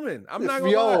was coming. I'm not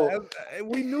gonna lie.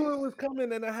 We knew it was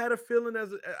coming, and I had a feeling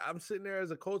I'm sitting there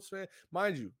as a Colts fan.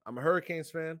 Mind you, I'm a Hurricanes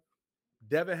fan.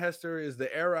 Devin Hester is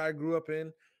the era I grew up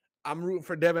in. I'm rooting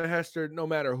for Devin Hester no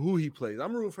matter who he plays.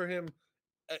 I'm rooting for him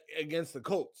against the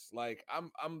Colts. Like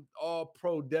I'm all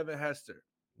pro Devin Hester.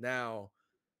 Now,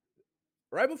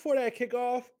 right before that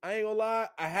kickoff, I ain't gonna lie,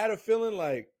 I had a feeling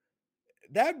like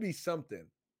that'd be something.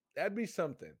 That'd be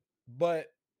something. But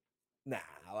nah,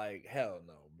 like hell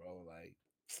no, bro. Like,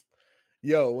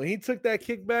 yo, when he took that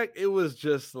kickback, it was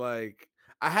just like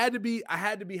I had to be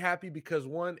happy because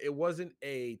one, it wasn't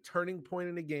a turning point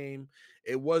in the game.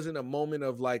 It wasn't a moment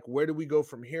of like, where do we go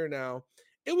from here now?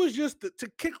 It was just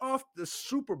to kick off the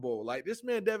Super Bowl. Like this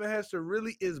man, Devin Hester,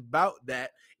 really is about that.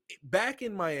 Back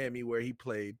in Miami, where he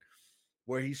played,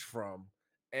 where he's from,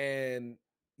 and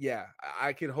yeah,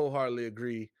 I can wholeheartedly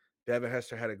agree. Devin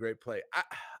Hester had a great play.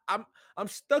 I'm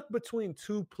stuck between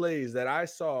two plays that I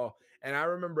saw, and I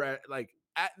remember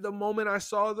at the moment I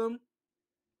saw them,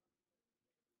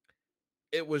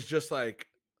 it was just like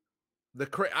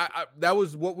that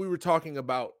was what we were talking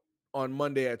about on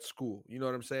Monday at school. You know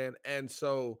what I'm saying? And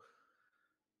so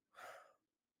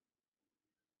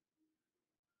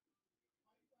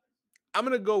I'm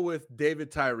gonna go with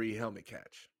David Tyree helmet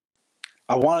catch.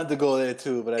 I wanted to go there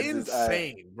too, but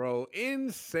bro.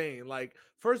 Insane. Like,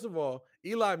 first of all,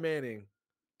 Eli Manning,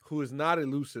 who is not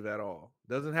elusive at all,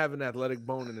 doesn't have an athletic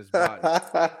bone in his body,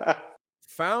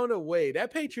 found a way.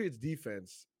 That Patriots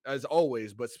defense, as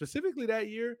always, but specifically that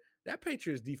year, that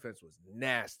Patriots defense was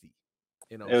nasty.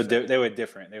 They were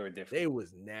different. They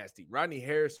was nasty. Rodney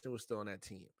Harrison was still on that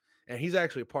team, and he's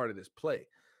actually a part of this play.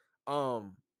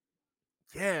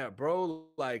 Yeah, bro,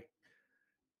 like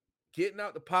getting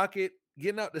out the pocket,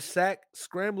 getting out the sack,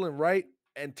 scrambling right,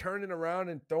 and turning around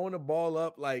and throwing the ball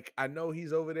up. Like, I know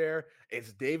he's over there.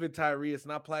 It's David Tyree. It's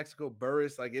not Plaxico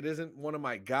Burress. Like, it isn't one of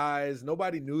my guys.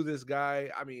 Nobody knew this guy.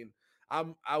 I mean, I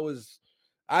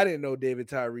didn't know David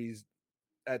Tyree's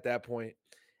at that point.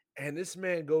 And this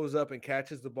man goes up and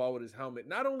catches the ball with his helmet.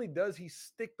 Not only does he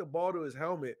stick the ball to his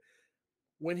helmet,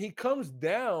 when he comes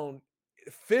down,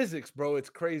 physics, bro, it's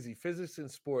crazy. Physics in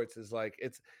sports is like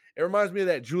it reminds me of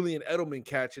that Julian Edelman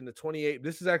catch in the 28.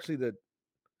 This is actually the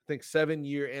I think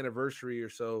 7-year anniversary or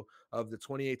so of the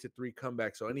 28-3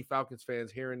 comeback. So any Falcons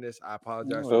fans hearing this, I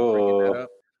apologize for bringing that up.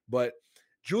 But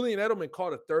Julian Edelman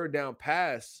caught a third down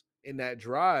pass in that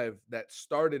drive that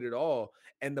started it all,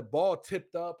 and the ball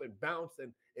tipped up and bounced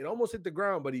and it almost hit the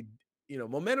ground, but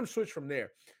momentum switched from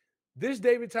there. This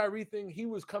David Tyree thing, he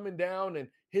was coming down and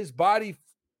his body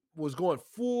was going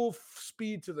full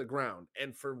speed to the ground.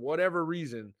 And for whatever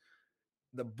reason,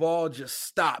 the ball just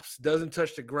stops, doesn't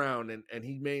touch the ground, and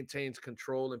he maintains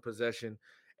control and possession.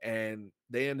 And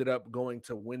they ended up going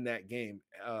to win that game.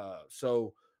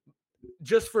 So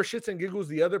just for shits and giggles,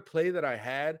 the other play that I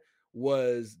had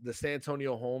was the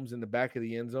Santonio Holmes in the back of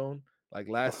the end zone, like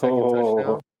last second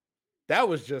touchdown. That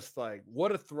was just like,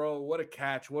 what a throw, what a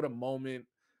catch, what a moment.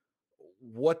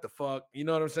 what the fuck? You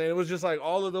know what I'm saying? It was just like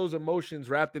all of those emotions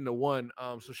wrapped into one.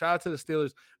 So shout out to the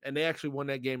Steelers, and they actually won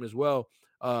that game as well.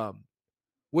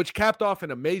 Which capped off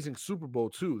an amazing Super Bowl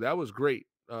too. That was great.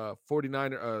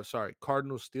 49er,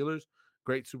 Cardinals Steelers,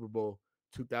 great Super Bowl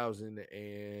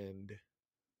 2010,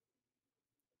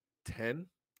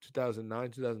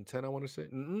 2009, 2010, I want to say.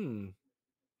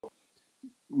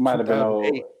 Might have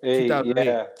been 2008, 2008,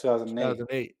 yeah,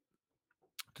 2008.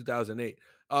 2008, 2008.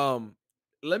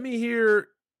 Let me hear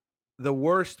the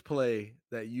worst play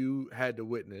that you had to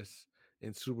witness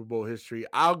in Super Bowl history.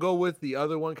 I'll go with the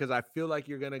other one because I feel like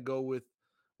you're gonna go with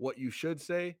what you should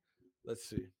say. Let's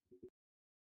see.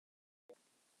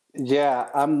 Yeah,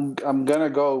 I'm gonna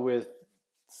go with.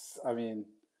 I mean,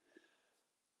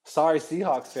 sorry,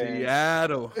 Seahawks fans.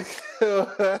 Seattle.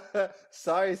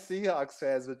 Sorry, Seahawks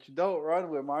fans, but you don't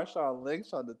run with Marshawn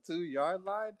Lynch on the 2-yard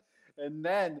line, and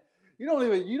then you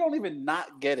don't even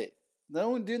not get it. Not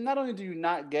only do you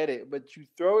not get it, but you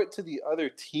throw it to the other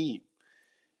team.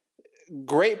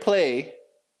 Great play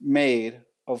made,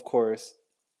 of course.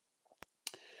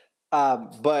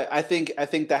 But I think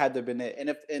that had to have been it.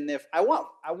 And if I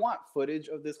want footage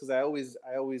of this because I always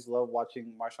love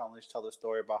watching Marshawn Lynch tell the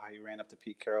story about how he ran up to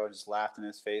Pete Carroll and just laughed in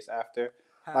his face after.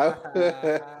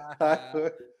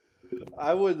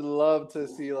 I would love to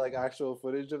see like actual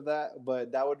footage of that,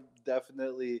 but that would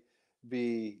definitely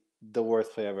be the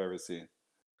worst play I've ever seen.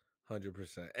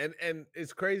 100%. And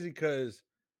it's crazy because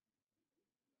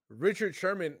Richard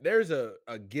Sherman, there's a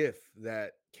gif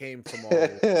that came from all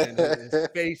of this and his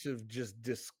face of just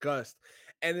disgust.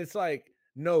 And it's like,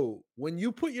 no, when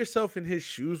you put yourself in his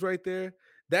shoes right there,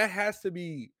 that has to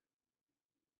be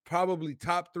probably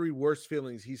top 3 worst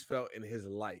feelings he's felt in his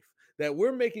life. That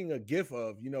we're making a gif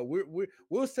of,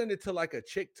 we'll send it to like a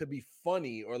chick to be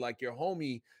funny or like your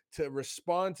homie to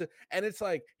respond to. And it's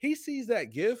like he sees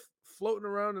that gif floating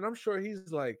around, and I'm sure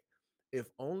he's like, if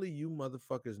only you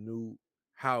motherfuckers knew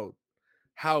how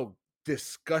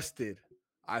disgusted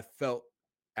I felt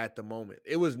at the moment.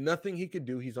 It was nothing he could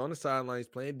do. He's on the sidelines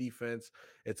playing defense.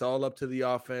 It's all up to the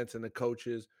offense and the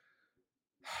coaches.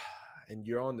 And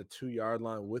you're on the 2-yard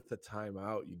line with the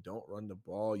timeout. You don't run the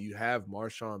ball. You have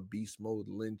Marshawn Beast Mode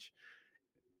Lynch.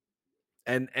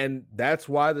 And that's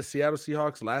why the Seattle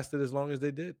Seahawks lasted as long as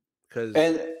they did.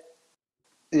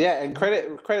 And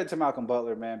credit to Malcolm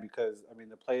Butler, man, because I mean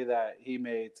the play that he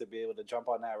made to be able to jump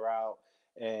on that route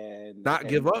and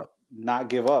give up. Not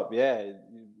give up. Yeah. A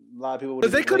lot of people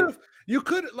would have you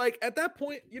could like at that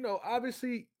point,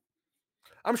 obviously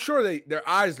I'm sure their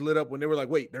eyes lit up when they were like,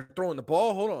 wait, they're throwing the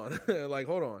ball. Hold on. Like,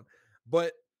 hold on.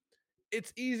 But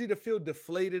it's easy to feel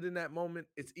deflated in that moment.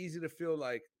 It's easy to feel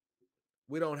like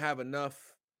we don't have enough.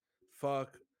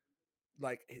 Fuck.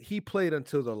 Like he played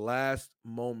until the last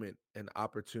moment and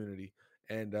opportunity.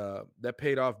 And that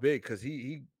paid off big because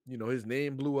he, his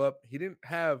name blew up. He didn't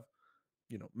have,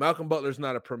 Malcolm Butler's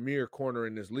not a premier corner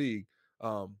in this league.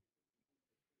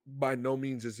 By no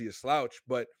means is he a slouch,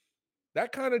 but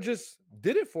that kind of just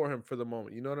did it for him for the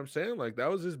moment. You know what I'm saying? Like that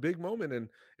was his big moment. And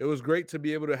it was great to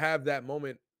be able to have that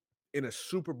moment in a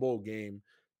Super Bowl game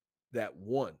that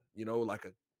won, like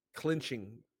a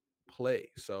clinching play.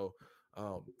 So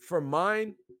for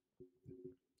mine,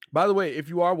 by the way, if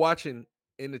you are watching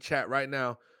in the chat right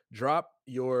now, drop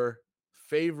your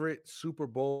favorite Super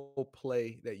Bowl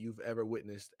play that you've ever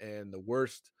witnessed and the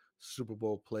worst Super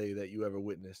Bowl play that you ever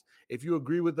witnessed. If you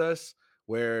agree with us,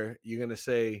 where you're going to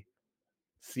say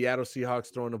Seattle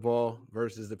Seahawks throwing the ball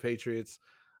versus the Patriots,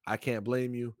 I can't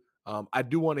blame you. I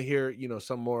do want to hear,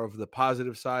 some more of the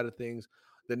positive side of things.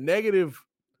 The negative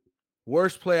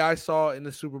worst play I saw in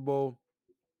the Super Bowl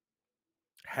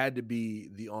had to be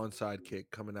the onside kick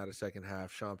coming out of second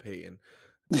half. Sean Payton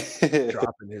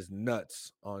dropping his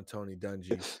nuts on Tony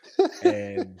Dungy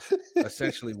and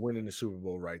essentially winning the Super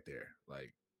Bowl right there.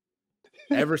 Like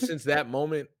ever since that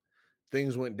moment,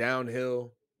 things went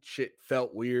downhill. Shit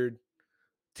felt weird.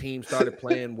 Team started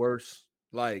playing worse.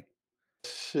 Like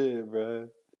shit, bro.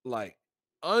 Like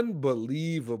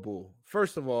unbelievable.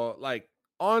 First of all, like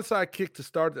onside kick to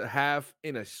start the half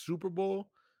in a Super Bowl.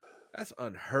 That's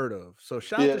unheard of. So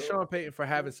shout out to Sean Payton for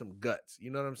having some guts. You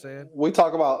know what I'm saying? We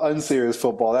talk about unserious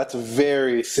football. That's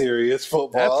very serious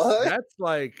football. That's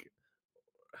like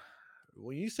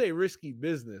when you say risky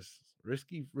business,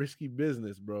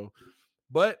 bro.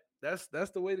 But that's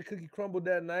the way the cookie crumbled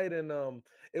that night. And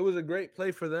it was a great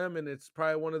play for them. And it's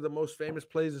probably one of the most famous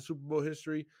plays in Super Bowl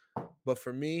history. But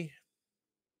for me,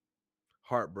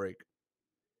 heartbreak.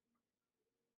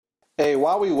 Hey,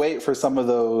 while we wait for some of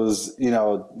those,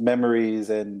 memories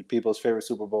and people's favorite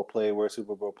Super Bowl play, worst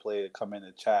Super Bowl play to come in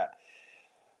the chat.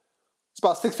 It's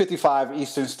about 6:55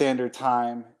 Eastern Standard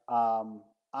Time.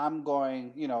 I'm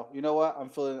going, you know what?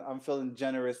 I'm feeling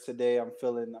generous today. I'm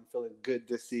feeling good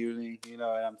this evening. You know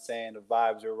what I'm saying? The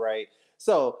vibes are right.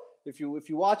 So if you're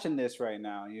watching this right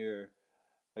now, you're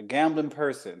a gambling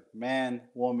person, man,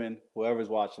 woman, whoever's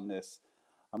watching this.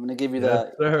 I'm gonna give you Yes,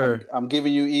 the sir. I'm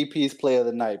giving you EP's play of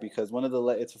the night because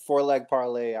it's a 4 leg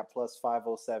parlay at plus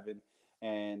 507,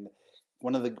 and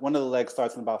one of the legs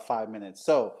starts in about 5 minutes.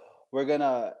 So we're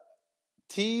gonna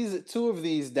tease two of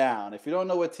these down. If you don't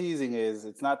know what teasing is,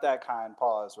 it's not that kind.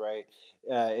 Pause. Right?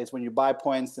 It's when you buy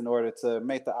points in order to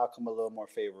make the outcome a little more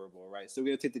favorable. Right? So we're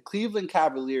gonna take the Cleveland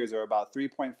Cavaliers, are about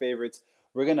 3-point favorites.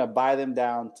 We're gonna buy them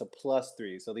down to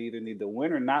 +3. So they either need to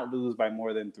win or not lose by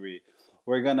more than 3.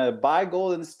 We're gonna buy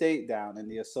Golden State down in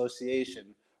the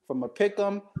association from a pick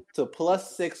 'em to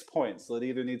 +6 points. So they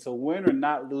either need to win or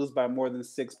not lose by more than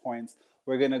 6 points.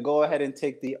 We're going to go ahead and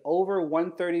take the over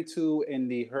 132 in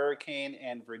the Hurricane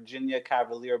and Virginia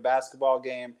Cavalier basketball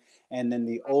game, and then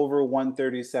the over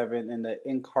 137 in the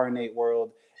Incarnate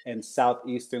World and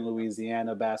Southeastern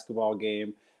Louisiana basketball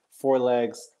game. 4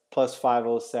 legs plus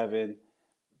 507.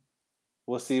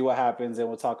 We'll see what happens, and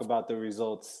we'll talk about the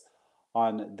results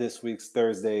on this week's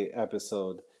Thursday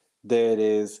episode. There it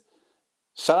is.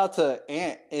 Shout out to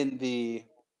Ant in the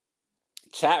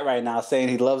chat right now saying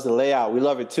he loves the layout. We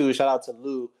love it too. Shout out to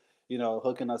Lou,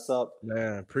 hooking us up.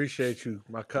 Man, appreciate you.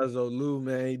 My cousin Lou,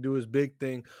 man, he do his big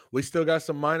thing. We still got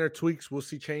some minor tweaks. We'll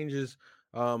see changes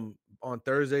on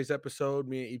Thursday's episode.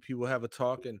 Me and EP will have a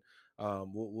talk and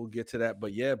we'll get to that.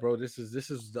 But yeah, bro, this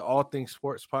is the All Things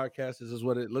Sports podcast. This is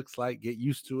what it looks like. Get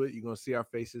used to it. You're gonna see our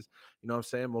faces, you know what I'm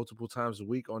saying, multiple times a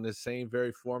week on this same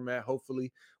very format.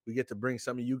 Hopefully, we get to bring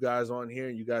some of you guys on here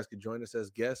and you guys can join us as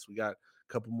guests. We got a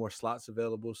couple more slots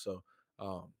available. So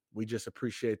we just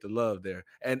appreciate the love there.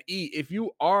 And if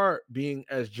you are being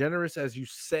as generous as you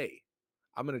say,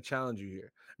 I'm going to challenge you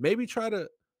here. Maybe try to,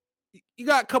 you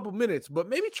got a couple minutes, but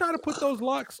maybe try to put those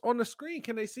locks on the screen.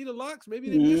 Can they see the locks? Maybe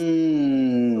they missed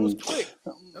it. It was quick.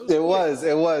 It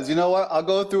was. You know what? I'll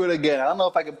go through it again. I don't know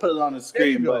if I can put it on the There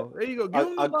you screen, but go. There you go. Give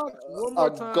them the locks one more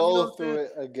I'll time. go You know what I'm through saying?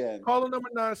 it again. Caller number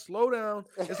 9, slow down.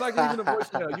 It's like leaving a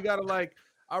voicemail. You got to like,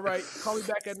 all right, call me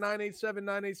back at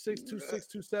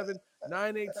 987-986-2627,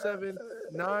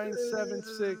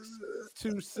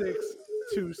 987-976-2627.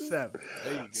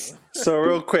 There you go. So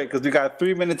real quick, because we got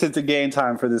 3 minutes into game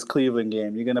time for this Cleveland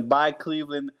game. You're going to buy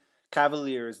Cleveland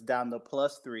Cavaliers down to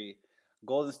 +3,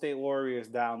 Golden State Warriors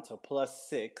down to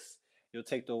 +6. You'll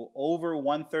take the over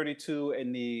 132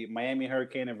 in the Miami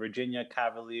Hurricane and Virginia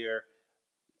Cavalier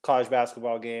college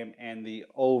basketball game, and the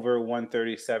over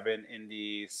 137 in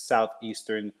the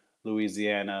Southeastern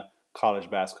Louisiana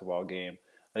college basketball game.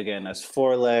 Again, that's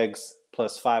 4 legs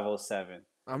plus 507.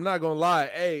 I'm not gonna lie.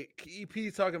 Hey,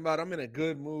 EP talking about I'm in a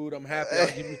good mood. I'm happy. I'll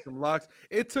give you some locks.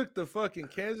 It took the fucking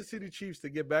Kansas City Chiefs to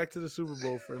get back to the Super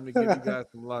Bowl for him to give you guys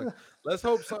some locks. Let's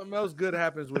hope something else good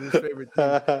happens with his favorite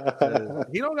team.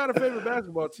 He don't got a favorite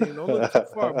basketball team. Don't look too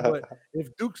far. But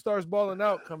if Duke starts balling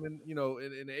out, coming, in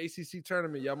the ACC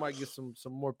tournament, y'all might get some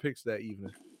more picks that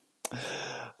evening.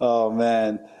 Oh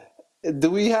man,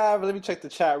 do we have? Let me check the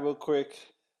chat real quick.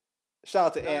 Shout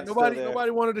out to Ant. Nobody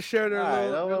wanted to share their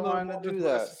no little one wanted to do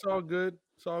that. It's all good.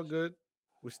 It's all good.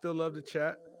 We still love to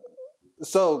chat.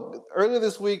 So earlier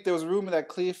this week, there was a rumor that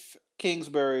Cliff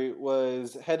Kingsbury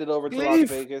was headed over to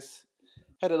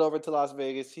Las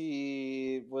Vegas.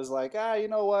 He was like, you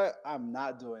know what? I'm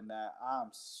not doing that. I'm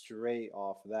straight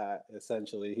off that.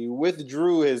 Essentially, he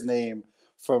withdrew his name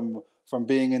from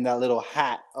being in that little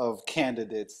hat of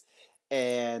candidates,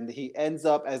 and he ends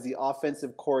up as the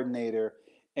offensive coordinator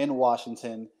in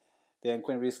Washington. Dan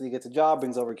Quinn recently gets a job,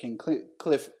 brings over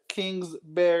Cliff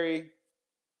Kingsbury,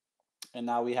 and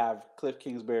now we have Cliff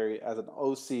Kingsbury as an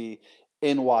OC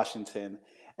in Washington.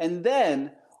 And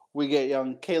then we get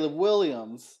young Caleb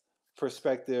Williams,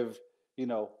 prospective,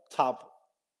 top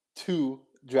 2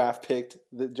 draft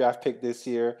pick this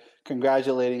year,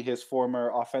 congratulating his former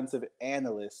offensive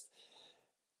analyst.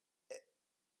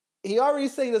 He already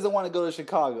said he doesn't want to go to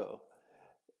Chicago.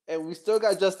 And we still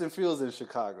got Justin Fields in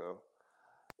Chicago.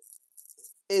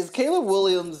 Is Caleb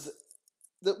Williams?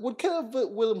 Would Caleb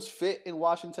Williams fit in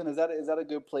Washington? Is that a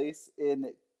good place? And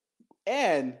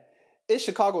is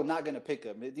Chicago not going to pick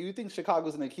him? Do you think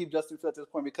Chicago's going to keep Justin Fields at this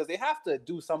point, because they have to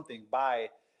do something by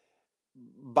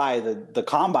the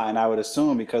combine? I would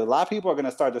assume, because a lot of people are going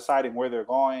to start deciding where they're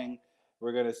going.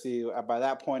 We're going to see by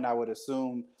that point. I would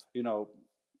assume,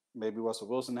 maybe Russell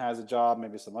Wilson has a job,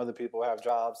 maybe some other people have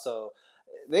jobs. So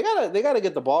they gotta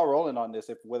get the ball rolling on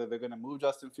this, whether they're going to move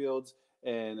Justin Fields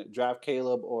and draft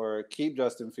Caleb, or keep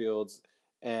Justin Fields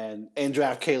and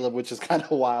draft Caleb, which is kind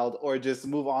of wild, or just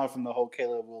move on from the whole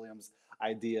Caleb Williams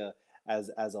idea as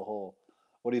a whole.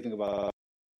 What do you think about that?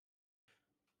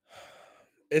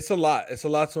 It's a lot. It's a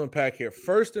lot to unpack here.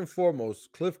 First and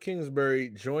foremost, Cliff Kingsbury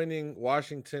joining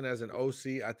Washington as an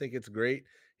OC. I think it's great.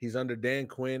 He's under Dan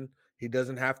Quinn. He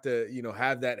doesn't have to,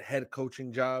 have that head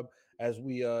coaching job as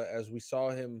we saw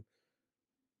him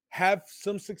have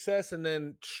some success and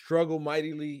then struggle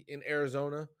mightily in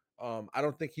Arizona. I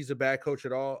don't think he's a bad coach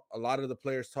at all. A lot of the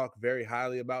players talk very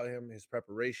highly about him, his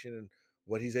preparation, and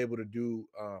what he's able to do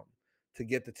to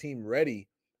get the team ready.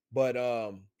 But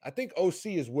I think OC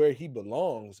is where he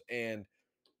belongs. And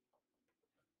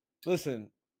listen,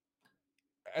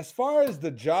 as far as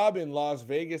the job in Las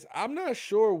Vegas, I'm not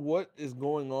sure what is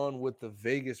going on with the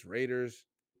Vegas Raiders.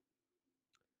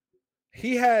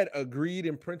 He had agreed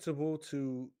in principle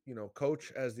to,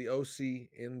 coach as the OC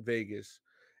in Vegas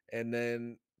and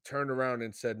then turned around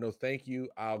and said, no, thank you.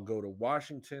 I'll go to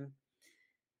Washington.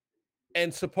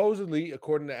 And supposedly,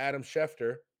 according to Adam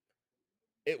Schefter,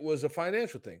 it was a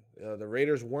financial thing. The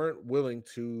Raiders weren't willing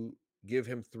to give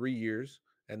him 3 years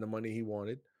and the money he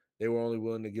wanted. They were only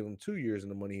willing to give him 2 years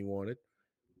and the money he wanted.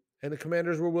 And the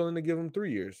Commanders were willing to give him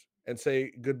 3 years and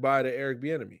say goodbye to Eric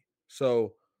Bieniemy.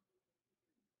 So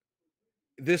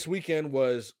this weekend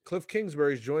was Cliff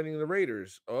Kingsbury's joining the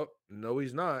Raiders. Oh, no,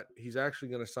 he's not. He's actually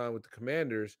going to sign with the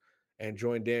Commanders and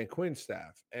join Dan Quinn's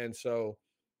staff. And so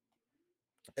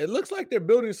it looks like they're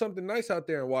building something nice out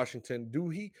there in Washington.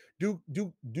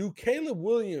 Do Caleb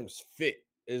Williams fit?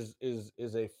 Is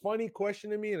a funny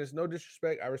question to me, and it's no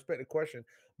disrespect. I respect the question,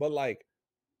 but like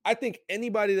I think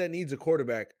anybody that needs a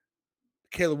quarterback,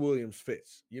 Caleb Williams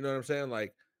fits. You know what I'm saying?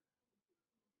 Like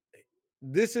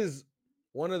this is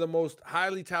one of the most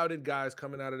highly touted guys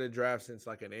coming out of the draft since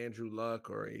like an Andrew Luck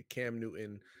or a Cam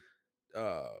Newton,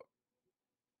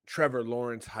 Trevor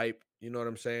Lawrence hype. You know what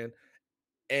I'm saying?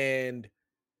 And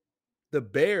the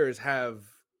Bears have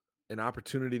an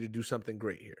opportunity to do something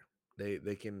great here.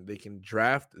 They can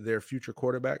draft their future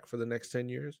quarterback for the next 10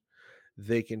 years.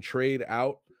 They can trade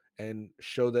out and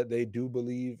show that they do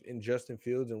believe in Justin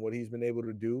Fields and what he's been able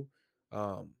to do.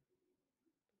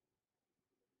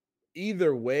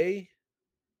 Either way,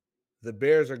 the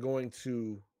Bears are going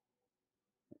to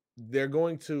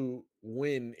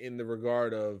win in the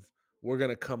regard of we're going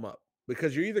to come up,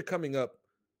 because you're either coming up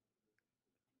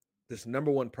this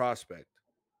number one prospect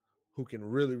who can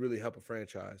really, really help a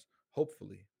franchise,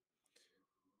 hopefully,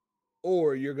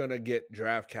 or you're going to get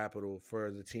draft capital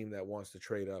for the team that wants to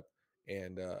trade up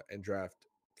and draft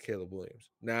Caleb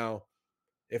Williams. Now,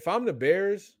 if I'm the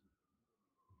Bears,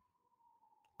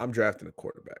 I'm drafting a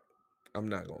quarterback. I'm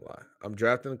not going to lie. I'm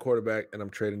drafting a quarterback and I'm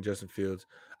trading Justin Fields.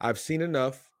 I've seen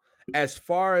enough. As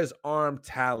far as arm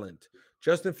talent,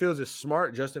 Justin Fields is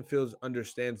smart. Justin Fields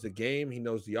understands the game. He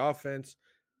knows the offense.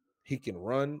 He can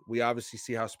run. We obviously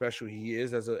see how special he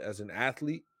is as an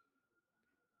athlete.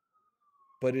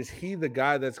 But is he the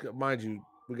guy that's, mind you,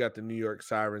 we got the New York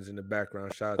Sirens in the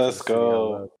background. Shout out to the city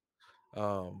I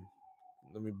love.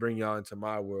 Let me bring y'all into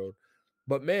my world.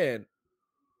 But man,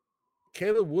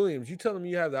 Caleb Williams, you tell him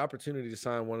you have the opportunity to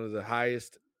sign one of the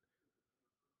highest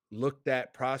looked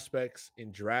at prospects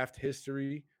in draft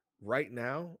history right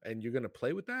now, and you're going to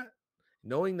play with that,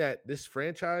 knowing that this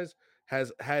franchise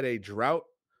has had a drought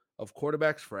of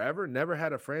quarterbacks forever, never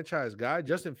had a franchise guy.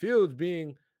 Justin Fields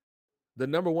being the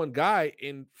number one guy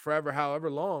in forever, however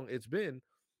long it's been.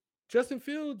 Justin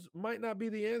Fields might not be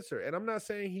the answer, and I'm not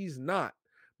saying he's not,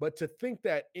 but to think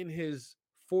that in his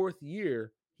fourth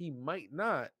year he might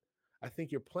not, I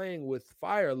think you're playing with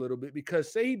fire a little bit,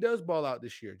 because say he does ball out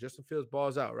this year. Justin Fields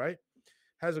balls out, right?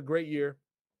 Has a great year.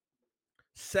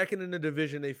 Second in the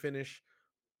division, they finish.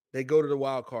 They go to the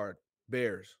wild card,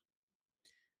 Bears.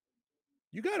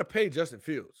 You got to pay Justin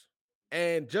Fields.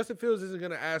 And Justin Fields isn't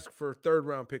going to ask for third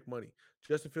round pick money.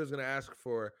 Justin Fields is going to ask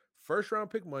for first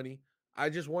round pick money. I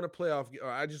just won a playoff, or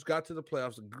I just got to the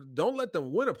playoffs. Don't let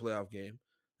them win a playoff game.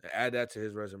 Add that to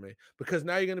his resume, because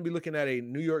now you're going to be looking at a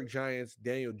New York Giants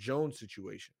Daniel Jones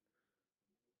situation.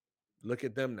 Look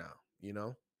at them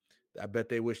now, I bet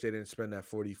they wish they didn't spend that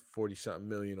 40 something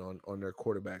million on their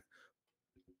quarterback.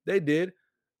 They did.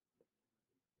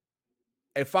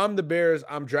 If I'm the Bears,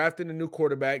 I'm drafting a new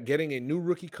quarterback, getting a new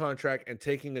rookie contract, and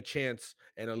taking a chance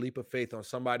and a leap of faith on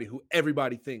somebody who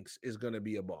everybody thinks is going to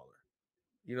be a baller.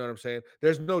 You know what I'm saying?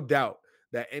 There's no doubt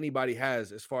that anybody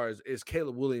has as far as, is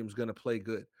Caleb Williams going to play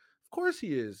good? Of course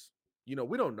he is. We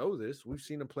don't know this. We've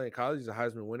seen him play in college. He's a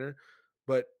Heisman winner.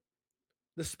 But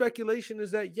the speculation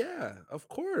is that, yeah, of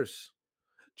course.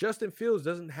 Justin Fields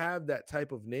doesn't have that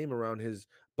type of name around his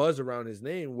buzz around his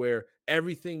name where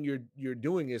everything you're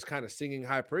doing is kind of singing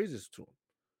high praises to him.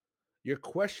 you're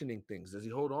questioning things. Does he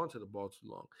hold on to the ball too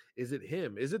long? Is it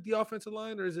him? Is it the offensive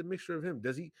line, or is it a mixture of him?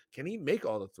 Can he make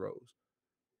all the throws?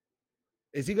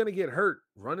 Is he going to get hurt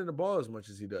running the ball as much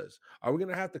as he does? Are we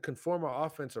going to have to conform our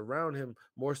offense around him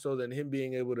more so than him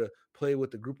being able to play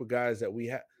with the group of guys that we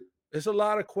have? There's a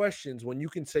lot of questions when you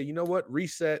can say, you know what,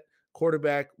 reset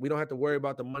quarterback. We don't have to worry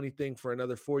about the money thing for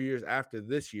another 4 years after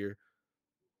this year.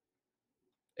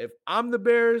 If I'm the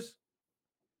Bears,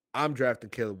 I'm drafting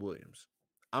Caleb Williams.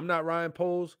 I'm not Ryan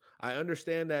Poles. I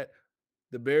understand that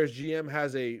the Bears GM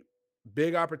has a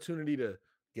big opportunity to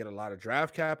get a lot of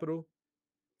draft capital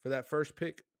for that first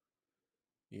pick,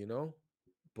 you know,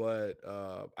 but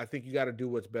I think you got to do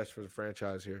what's best for the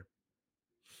franchise here.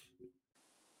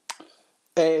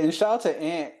 Hey, and shout out to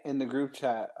Ant in the group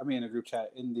chat. I mean, in the group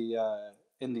chat, in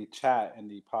the chat, in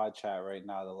the pod chat right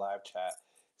now, the live chat,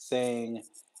 saying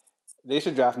they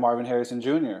should draft Marvin Harrison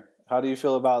Jr. How do you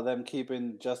feel about them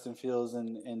keeping Justin Fields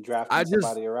and drafting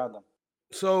somebody around them?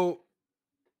 So,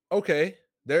 okay,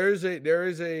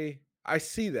 I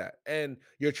see that, and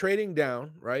you're trading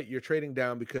down, right? You're trading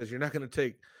down because you're not going to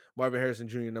take Marvin Harrison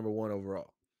Jr. number 1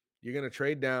 overall. You're going to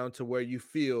trade down to where you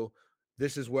feel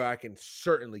this is where I can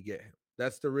certainly get him.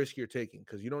 That's the risk you're taking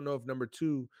because you don't know if number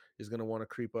 2 is going to want to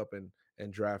creep up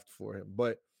and draft for him.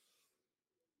 But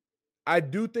I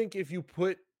do think if you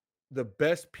put the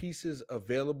best pieces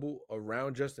available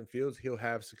around Justin Fields, he'll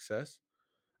have success.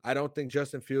 I don't think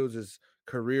Justin Fields'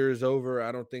 career is over.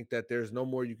 I don't think that there's no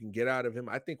more you can get out of him.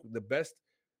 I think the best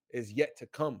is yet to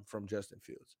come from Justin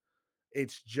Fields.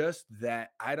 It's just that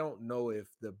I don't know if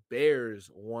the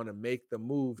Bears want to make the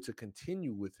move to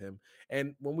continue with him.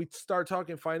 And when we start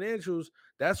talking financials,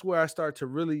 that's where I start to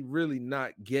really, really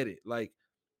not get it. Like,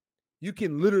 you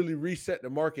can literally reset the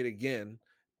market again,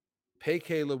 pay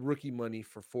Caleb rookie money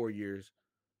for 4 years.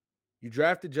 You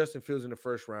drafted Justin Fields in the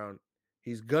first round.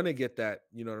 He's going to get that,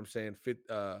 you know what I'm saying,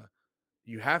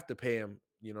 you have to pay him,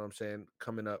 you know what I'm saying,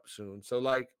 coming up soon. So,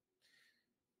 like,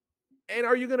 and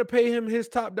are you going to pay him his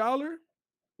top dollar,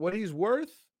 what he's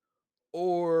worth,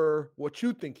 or what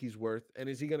you think he's worth? And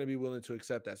is he going to be willing to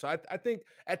accept that? So I think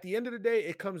at the end of the day,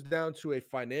 it comes down to a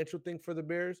financial thing for the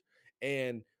Bears.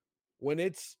 And when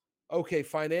it's, okay,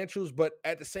 financials, but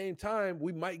at the same time,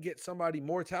 we might get somebody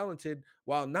more talented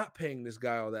while not paying this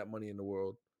guy all that money in the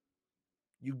world.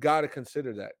 You got to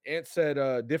consider that. Ant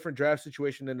said different draft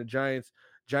situation than the Giants.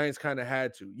 Giants kind of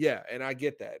had to. Yeah, and I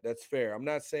get that. That's fair. I'm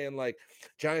not saying like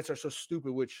Giants are so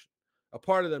stupid, which a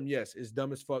part of them, yes, is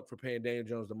dumb as fuck for paying Daniel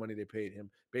Jones the money they paid him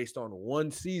based on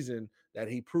one season that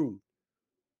he proved.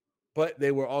 But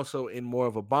they were also in more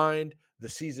of a bind. The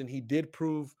season he did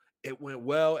prove, it went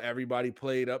well. Everybody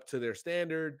played up to their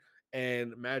standard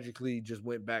and magically just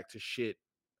went back to shit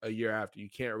a year after. You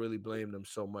can't really blame them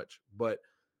so much. But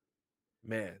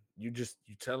man, you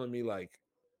telling me like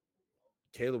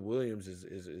Caleb Williams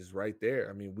is right there.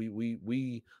 I mean,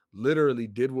 we literally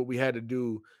did what we had to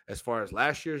do as far as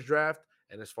last year's draft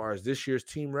and as far as this year's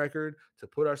team record to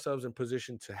put ourselves in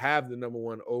position to have the number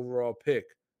 1 overall pick.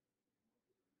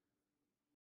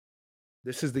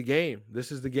 This is the game.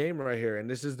 This is the game right here, and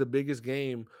this is the biggest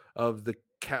game of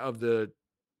the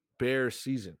Bears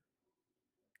season.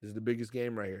 This is the biggest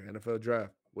game right here, NFL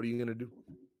draft. What are you gonna do?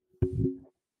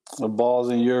 The ball's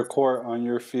in your court, on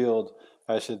your field,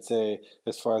 I should say,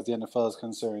 as far as the NFL is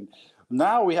concerned.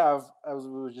 Now we have, as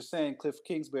we were just saying, Cliff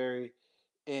Kingsbury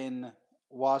in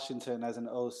Washington as an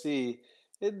OC.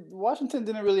 Washington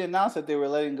didn't really announce that they were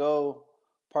letting go,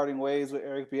 parting ways with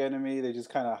Eric Bieniemy. They just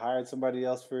kind of hired somebody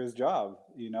else for his job.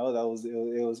 You know,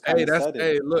 it was kind of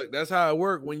sudden. Look, that's how it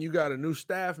works when you got a new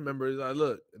staff member. It's like,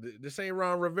 look, this ain't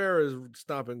Ron Rivera's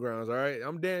stomping grounds. All right,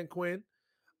 I'm Dan Quinn.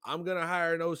 I'm gonna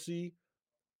hire an OC.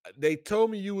 They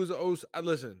told me you was an OC.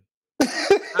 Listen,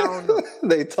 I don't know.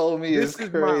 They told me it's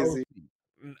crazy.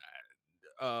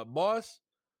 Boss,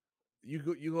 you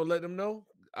gonna let them know?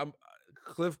 I'm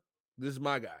Cliff. This is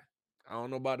my guy. I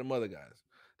don't know about them other guys.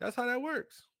 That's how that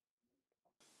works.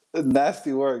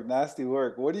 Nasty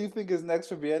work. What do you think is next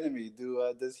for Bieniemy?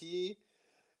 Does he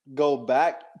go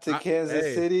back to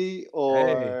Kansas City,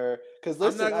 or because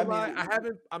listen,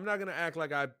 I'm not gonna act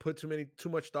like I put too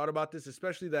much thought about this,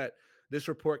 especially that this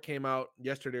report came out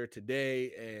yesterday or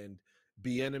today, and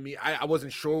Bieniemy, I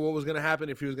wasn't sure what was gonna happen,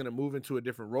 if he was gonna move into a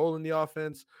different role in the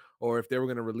offense or if they were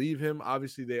gonna relieve him.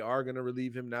 Obviously, they are gonna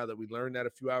relieve him now that we learned that a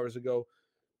few hours ago.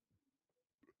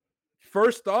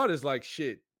 First thought is like,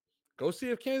 shit, go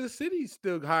see if Kansas City's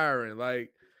still hiring.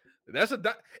 Like,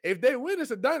 if they win,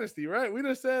 it's a dynasty, right? We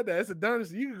just said that it's a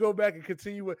dynasty. You can go back and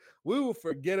continue with. We will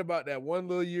forget about that one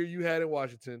little year you had in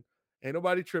Washington. Ain't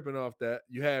nobody tripping off that.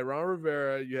 You had Ron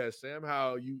Rivera, you had Sam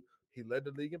Howell. He led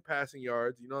the league in passing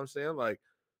yards. You know what I'm saying? Like,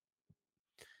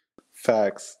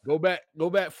 Facts. Go back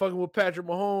fucking with Patrick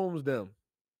Mahomes them.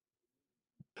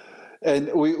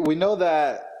 And we know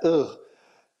that the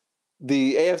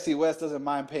AFC West doesn't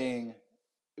mind paying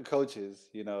coaches.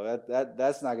 You know,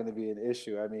 that's not going to be an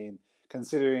issue. I mean,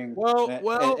 considering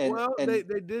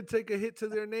They did take a hit to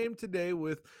their name today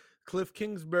with Cliff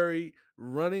Kingsbury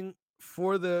running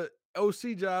for the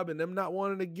OC job and them not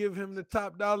wanting to give him the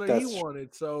top dollar he that's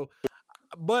wanted. So,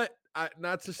 but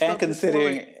not to and stump your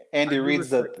considering point, Andy I do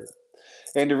Reid's respect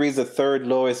it. the third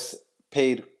lowest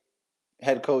paid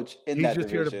head coach in He's that just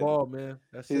here to division. ball, man.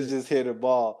 That's He's it. just here to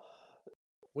ball.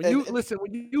 When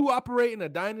you operate in a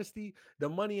dynasty, the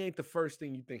money ain't the first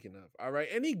thing you're thinking of. All right.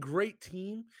 Any great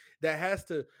team that has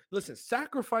to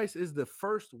sacrifice is the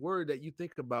first word that you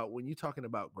think about when you're talking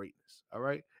about greatness. All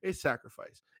right. It's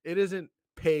sacrifice. It isn't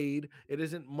paid. It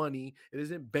isn't money. It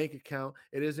isn't bank account.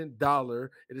 It isn't dollar.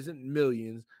 It isn't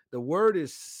millions. The word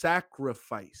is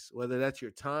sacrifice, whether that's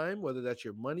your time, whether that's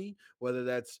your money, whether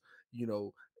that's,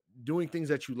 doing things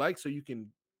that you like so you can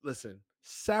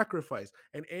sacrifice.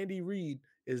 And Andy Reid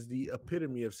is the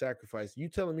epitome of sacrifice. You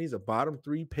telling me he's a bottom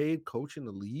 3 paid coach in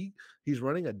the league? He's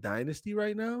running a dynasty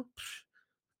right now? Psh,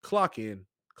 clock in.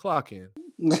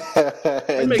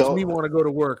 It makes me want to go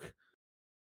to work.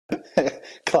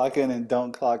 Clock in and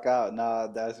don't clock out. Nah,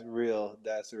 that's real.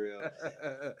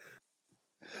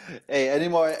 Hey, any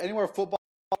more football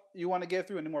you want to get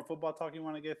through? Any more football talk you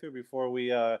want to get through before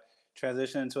we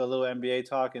transition into a little NBA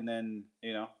talk and then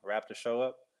wrap the show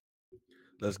up?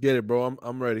 Let's get it, bro.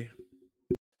 I'm ready.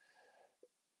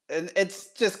 And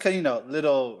it's just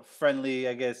little friendly,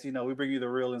 I guess. We bring you the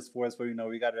real in sports, but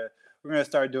we're gonna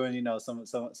start doing some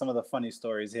of the funny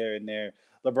stories here and there.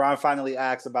 LeBron finally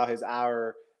asked about his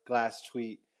hourglass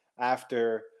tweet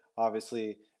after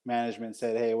obviously management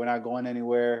said, "Hey, we're not going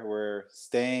anywhere. We're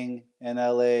staying in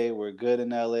LA. We're good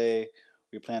in LA.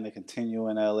 We plan to continue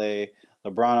in LA."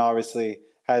 LeBron obviously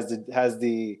has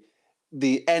the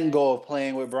end goal of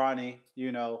playing with Bronny,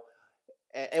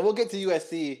 and we'll get to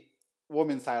USC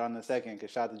women's side on the second,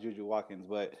 because shout out to Juju Watkins,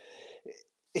 but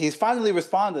he's finally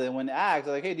responded. And when asked,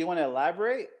 like, "Hey, do you want to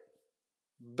elaborate?"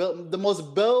 The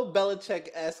most Bill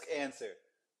Belichick-esque answer: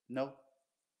 "No,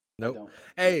 nope. I don't."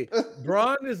 Hey,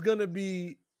 Bron is gonna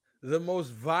be the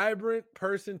most vibrant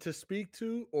person to speak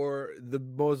to, or the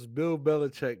most Bill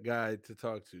Belichick guy to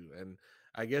talk to, and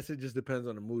I guess it just depends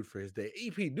on the mood for his day.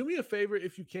 EP, do me a favor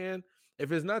if you can,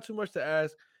 if it's not too much to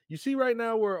ask. You see right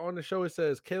now where on the show it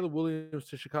says Caleb Williams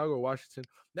to Chicago or Washington.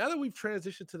 Now that we've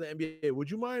transitioned to the NBA,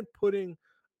 would you mind putting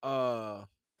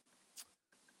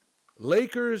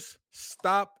Lakers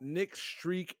stop Knicks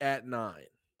streak at 9?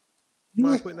 You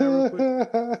mind putting that real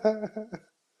quick?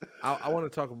 I want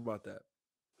to talk about that.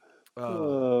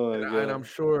 And I'm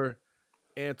sure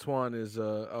Antoine is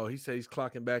he said he's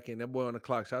clocking back in. That boy on the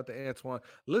clock. Shout out to Antoine.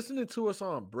 Listening to us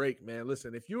on break, man.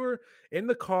 Listen, if you're in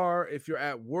the car, if you're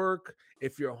at work,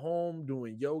 if you're home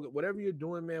doing yoga, whatever you're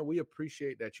doing, man, we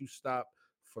appreciate that you stop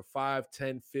for 5,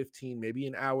 10, 15, maybe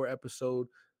an hour episode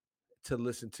to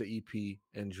listen to EP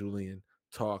and Julian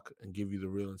talk and give you the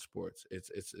real in sports.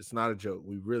 It's not a joke.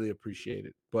 We really appreciate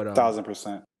it. But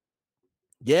 1,000%.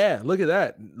 Yeah, look at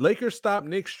that. Lakers stop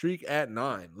Knicks streak at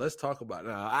 9. Let's talk about it.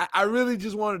 Now, I really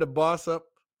just wanted to boss up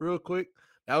real quick.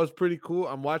 That was pretty cool.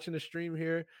 I'm watching the stream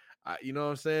here. You know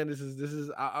what I'm saying? This is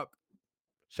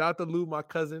shout out to Lou, my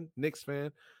cousin, Knicks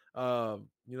fan. You know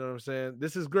what I'm saying?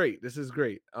 This is great.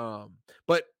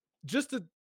 But just to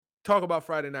talk about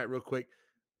Friday night real quick,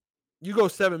 you go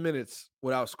 7 minutes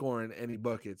without scoring any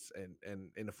buckets and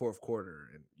in the fourth quarter,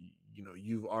 and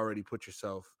you've already put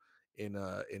yourself in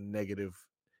negative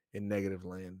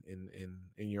land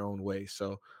in your own way.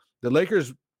 So the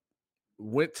Lakers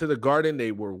went to the Garden.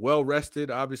 They were well rested.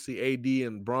 Obviously, AD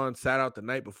and Bron sat out the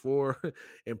night before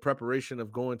in preparation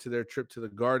of going to their trip to the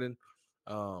Garden.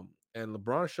 And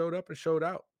LeBron showed up and showed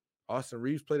out. Austin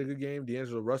Reeves played a good game.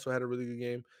 D'Angelo Russell had a really good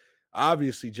game.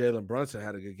 Obviously, Jalen Brunson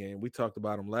had a good game. We talked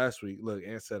about him last week. Look,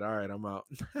 Ant said, "All right, I'm out."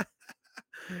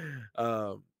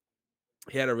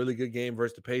 He had a really good game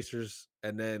versus the Pacers,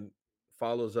 and then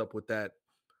follows up with that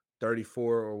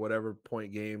 34 or whatever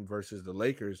point game versus the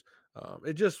Lakers.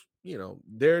 It just,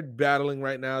 they're battling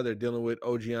right now. They're dealing with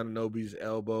OG Anunoby's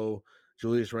elbow.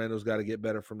 Julius Randle's got to get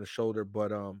better from the shoulder.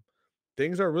 But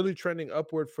things are really trending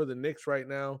upward for the Knicks right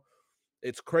now.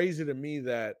 It's crazy to me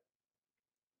that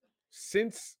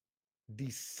since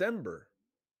December,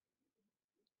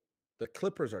 the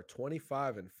Clippers are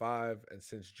 25-5. And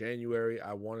since January,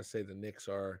 I want to say the Knicks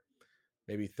are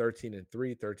maybe 13-3,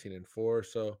 13-4.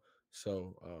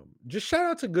 So just shout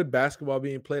out to good basketball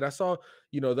being played. I saw,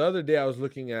 the other day I was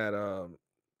looking at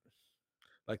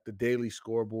like the daily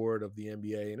scoreboard of the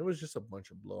NBA, and it was just a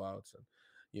bunch of blowouts.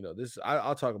 And this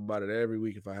I'll talk about it every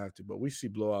week if I have to, but we see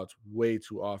blowouts way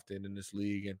too often in this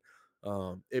league, and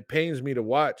it pains me to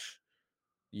watch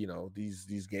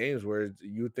these games where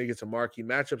you would think it's a marquee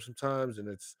matchup sometimes, and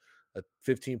it's a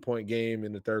 15-point game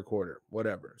in the third quarter,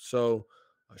 whatever. So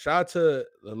shout out to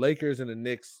the Lakers and the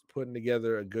Knicks putting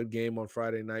together a good game on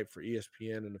Friday night for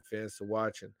ESPN and the fans to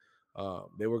watch, and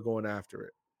they were going after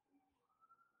it.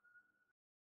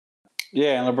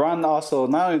 Yeah, and LeBron also,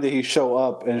 not only did he show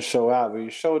up and show out, but he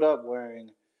showed up wearing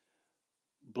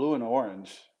blue and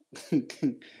orange.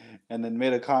 And then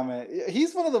made a comment.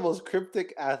 He's one of the most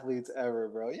cryptic athletes ever,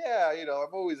 bro. Yeah,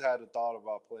 I've always had a thought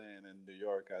about playing in New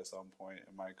York at some point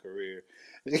in my career.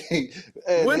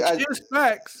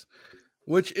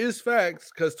 Which is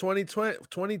facts, because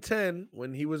 2010,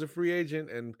 when he was a free agent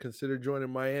and considered joining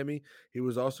Miami, he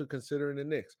was also considering the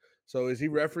Knicks. So is he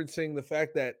referencing the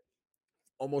fact that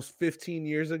almost 15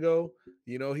 years ago,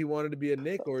 he wanted to be a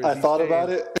Knick, or is I he thought saying, about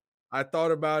it. I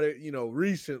thought about it,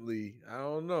 recently? I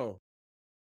don't know.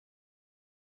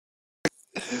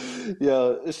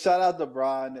 Yo, shout out to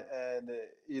Bron and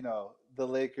the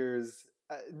Lakers.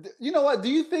 You know what? Do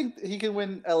you think he can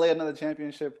win LA another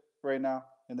championship right now?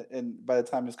 And by the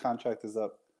time his contract is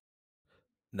up,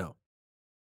 No.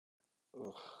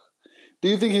 ugh. Do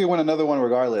you think he can win another one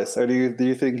regardless, or do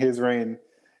you think his reign?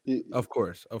 Of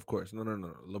course. No.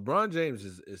 LeBron James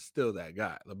is still that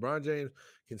guy. LeBron James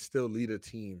can still lead a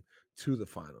team to the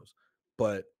finals.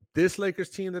 But this Lakers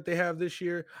team that they have this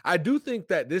year, I do think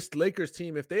that this Lakers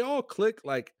team, if they all click,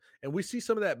 and we see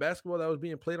some of that basketball that was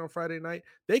being played on Friday night,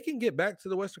 they can get back to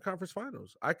the Western Conference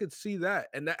Finals. I could see that.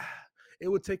 And that it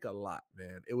would take a lot,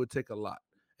 man. It would take a lot.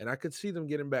 And I could see them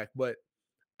getting back, but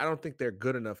I don't think they're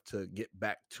good enough to get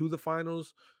back to the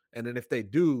finals. And then if they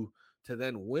do, to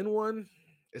then win one,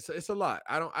 it's a lot.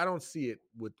 I don't see it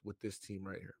with this team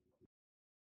right here.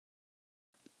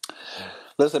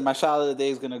 Listen, my shout out of the day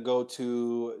is gonna go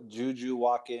to Juju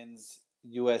Watkins,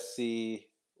 USC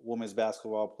women's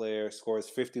basketball player, scores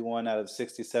 51 out of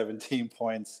 67 team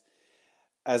points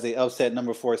as they upset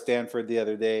number 4 Stanford the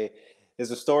other day.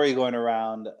 There's a story going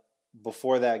around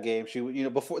before that game. She,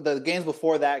 before the games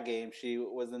before that game, she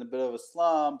was in a bit of a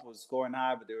slump, was scoring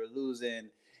high, but they were losing,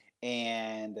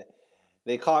 and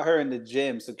they caught her in the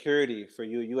gym. Security for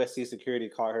USC security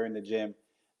caught her in the gym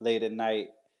late at night.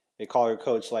 They call her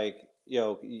coach like,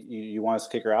 "Yo, you want us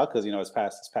to kick her out because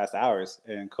it's past hours."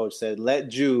 And coach said, "Let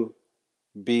Jew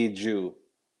be Jew."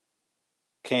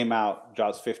 Came out,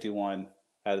 drops 51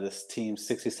 out of this team,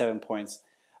 67 points,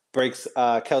 breaks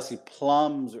Kelsey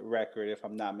Plum's record, if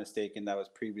I'm not mistaken, that was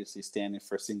previously standing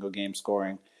for single game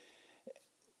scoring.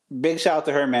 Big shout out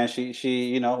to her, man.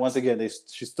 She once again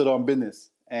she stood on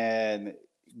business and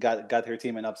got her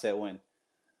team an upset win.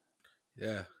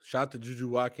 Yeah, shout out to Juju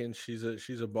Watkins. She's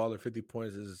a baller. 50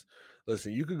 points is,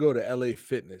 listen, you could go to LA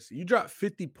Fitness. You drop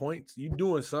 50 points, you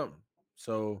doing something.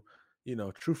 So,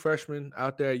 true freshman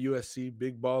out there at USC,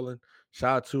 big balling.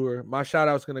 Shout out to her. My shout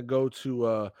out is gonna go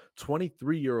to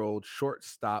 23-year-old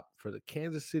shortstop for the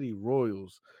Kansas City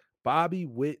Royals, Bobby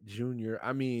Witt Jr.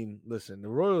 I mean, listen, the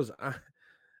Royals,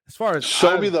 as far as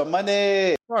show me the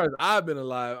money. As far as I've been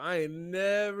alive, I ain't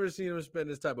never seen them spend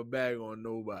this type of bag on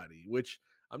nobody, which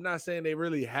I'm not saying they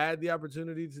really had the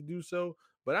opportunity to do so,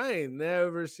 but I ain't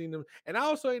never seen them. And I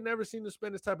also ain't never seen them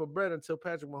spend this type of bread until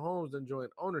Patrick Mahomes done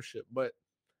joined ownership. But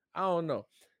I don't know.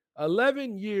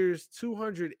 11 years,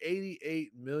 $288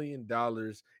 million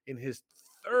in his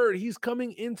third. He's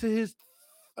coming into his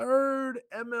third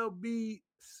MLB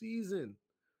season.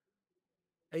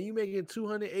 And you making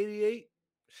 288?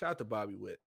 Shout out to Bobby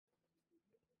Witt.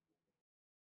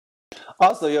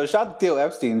 Also, shout out to Theo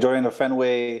Epstein joining the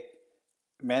Fenway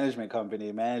management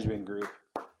group.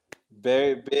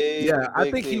 Very big. Yeah, I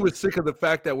big think thing. He was sick of the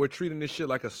fact that we're treating this shit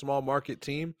like a small market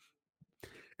team,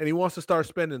 and he wants to start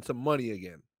spending some money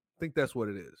again. I think that's what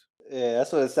it is. Yeah,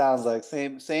 that's what it sounds like.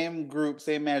 Same group,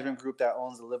 same management group that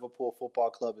owns the Liverpool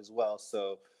Football Club as well.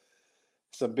 So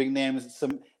some big names,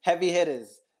 some heavy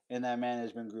hitters in that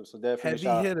management group. So definitely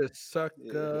heavy hitters,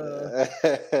 sucker.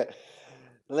 Yeah.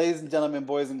 Ladies and gentlemen,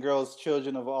 boys and girls,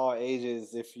 children of all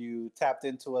ages, if you tapped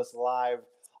into us live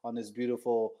on this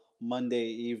beautiful Monday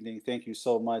evening, thank you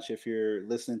so much. If you're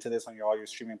listening to this on all your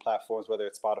streaming platforms, whether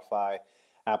it's Spotify,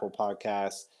 Apple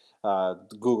Podcasts,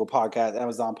 Google Podcasts,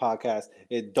 Amazon Podcasts,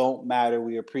 it don't matter.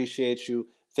 We appreciate you.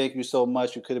 Thank you so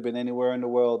much. You could have been anywhere in the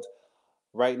world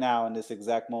right now in this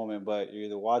exact moment, but you're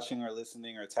either watching or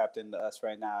listening or tapped into us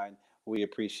right now, and we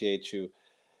appreciate you.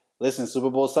 Listen, Super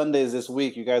Bowl Sunday is this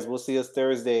week. You guys will see us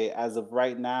Thursday. As of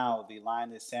right now, the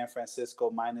line is San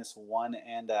Francisco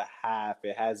 -1.5.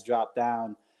 It has dropped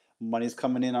down. Money's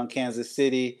coming in on Kansas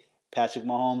City. Patrick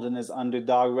Mahomes and his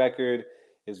underdog record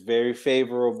is very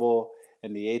favorable.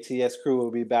 And the ATS crew will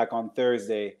be back on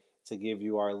Thursday to give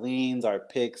you our leans, our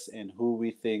picks, and who we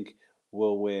think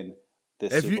will win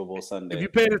this Super Bowl Sunday. If you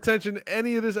paid attention to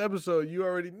any of this episode, you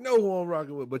already know who I'm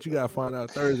rocking with, but you got to find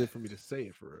out Thursday for me to say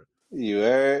it for real. You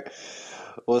heard?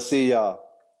 We'll see y'all.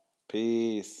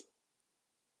 Peace.